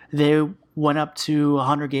 they went up to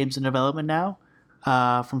 100 games in development now,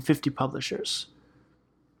 from 50 publishers.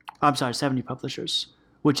 I'm sorry, 70 publishers,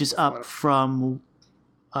 which is up from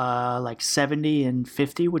 70 and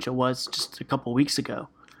 50, which it was just a couple weeks ago.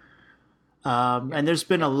 And there's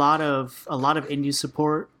been a lot of indie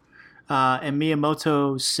support. And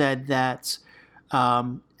Miyamoto said that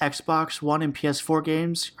Xbox One and PS4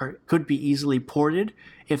 games could be easily ported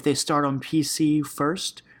if they start on PC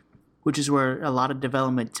first, which is where a lot of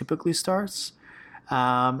development typically starts,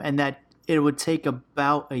 and that it would take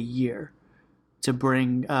about a year to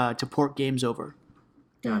bring to port games over.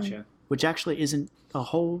 Gotcha. Which actually isn't a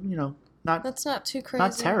whole, That's not too crazy.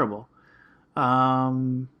 not terrible.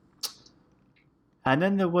 And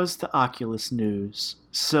then there was the Oculus news.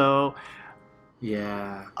 So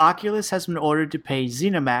Yeah. Oculus has been ordered to pay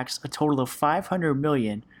ZeniMax a total of $500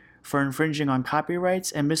 million for infringing on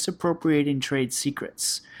copyrights and misappropriating trade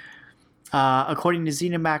secrets. According to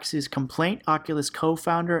ZeniMax's complaint, Oculus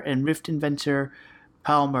co-founder and Rift inventor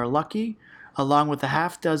Palmer Luckey, along with a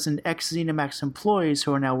half dozen ex-ZeniMax employees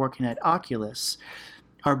who are now working at Oculus,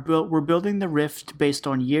 were building the Rift based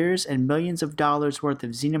on years and millions of dollars worth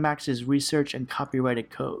of ZeniMax's research and copyrighted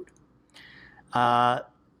code.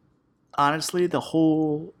 Honestly, the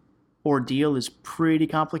whole ordeal is pretty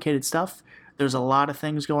complicated stuff. There's a lot of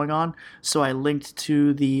things going on, so I linked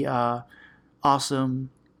to the awesome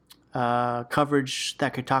coverage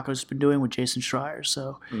that Kotaku's been doing with Jason Schreier.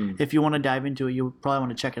 So if you want to dive into it, you probably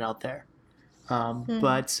want to check it out there.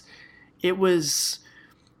 But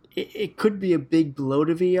it could be a big blow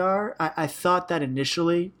to VR. I thought that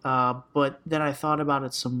initially, but then I thought about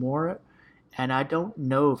it some more, and I don't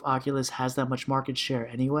know if Oculus has that much market share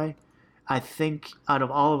anyway. I think out of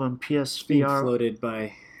all of them, Being PSVR, floated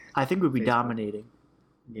by. I think would be Facebook. dominating.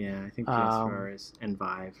 Yeah, I think PSVR is and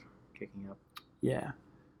Vive kicking up. Yeah.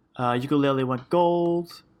 Ukulele went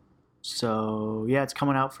gold. So, yeah, it's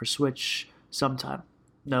coming out for Switch sometime.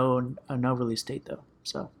 No release date, though.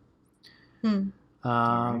 So,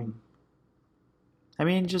 I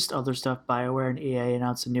mean, just other stuff. BioWare and EA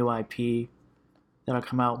announced a new IP that'll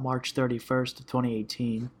come out March 31st of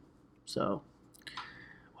 2018. So,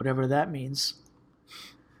 whatever that means.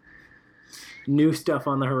 New stuff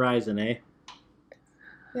on the horizon, eh?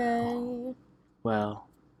 Yay. Well,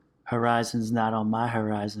 Horizon's not on my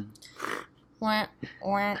horizon. Wah,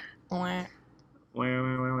 wah, wah.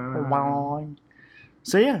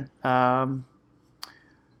 So yeah, I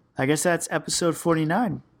guess that's episode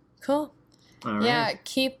 49. Cool. All right. Yeah,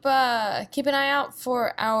 keep an eye out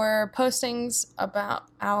for our postings about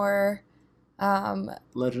our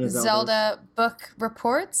Legend of Zelda book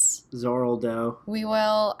reports. Zoraldo. We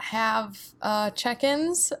will have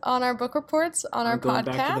check-ins on our book reports on our Going back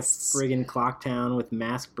to the podcasts. friggin' Clock Town with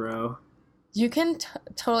Mask Bro. You can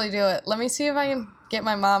totally do it. Let me see if I can get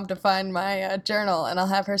my mom to find my journal, and I'll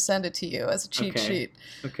have her send it to you as a cheat sheet.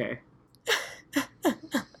 Okay.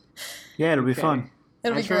 Yeah, it'll be fun.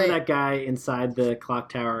 It'll I be remember great. that guy inside the clock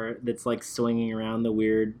tower that's like swinging around the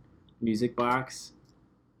weird music box.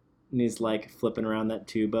 And he's like flipping around that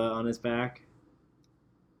tuba on his back.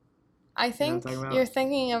 I think talking about? you're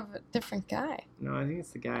thinking of a different guy. No, I think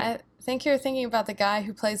it's the guy. I think you're thinking about the guy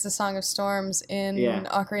who plays the Song of Storms in Yeah.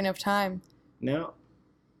 Ocarina of Time. No?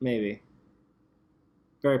 Maybe.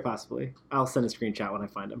 Very possibly. I'll send a screenshot when I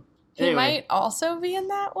find him. He Anyway. might also be in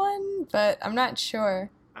that one, but I'm not sure.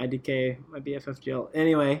 IDK, my BFF Jill.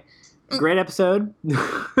 Anyway, great episode.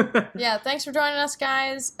 Yeah, thanks for joining us,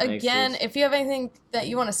 guys. Thanks, Again, Liz. if you have anything that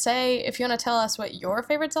you want to say, if you want to tell us what your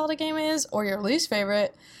favorite Zelda game is or your least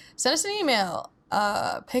favorite, send us an email.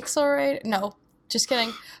 Pixelrator. No, just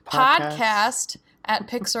kidding. Podcast.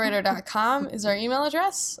 Podcast@pixelrator.com is our email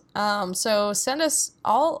address. So send us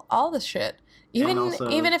all the shit. Even also-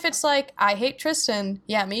 if it's like, I hate Tristan.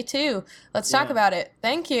 Yeah, me too. Let's talk Yeah. about it.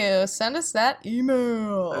 Thank you. Send us that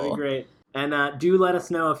email. That'd be great. And do let us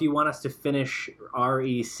know if you want us to finish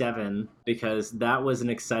RE7, because that was an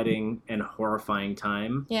exciting and horrifying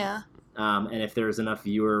time. Yeah. And if there's enough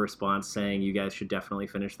viewer response saying you guys should definitely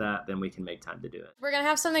finish that, then we can make time to do it. We're going to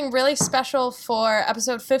have something really special for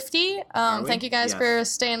episode 50. Are we? Thank you guys Yes. for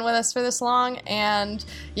staying with us for this long. And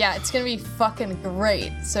yeah, it's going to be fucking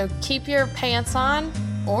great. So keep your pants on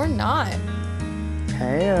or not.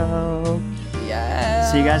 Heyo.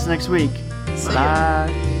 Yeah. See you guys next week. See ya.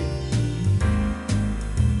 Bye.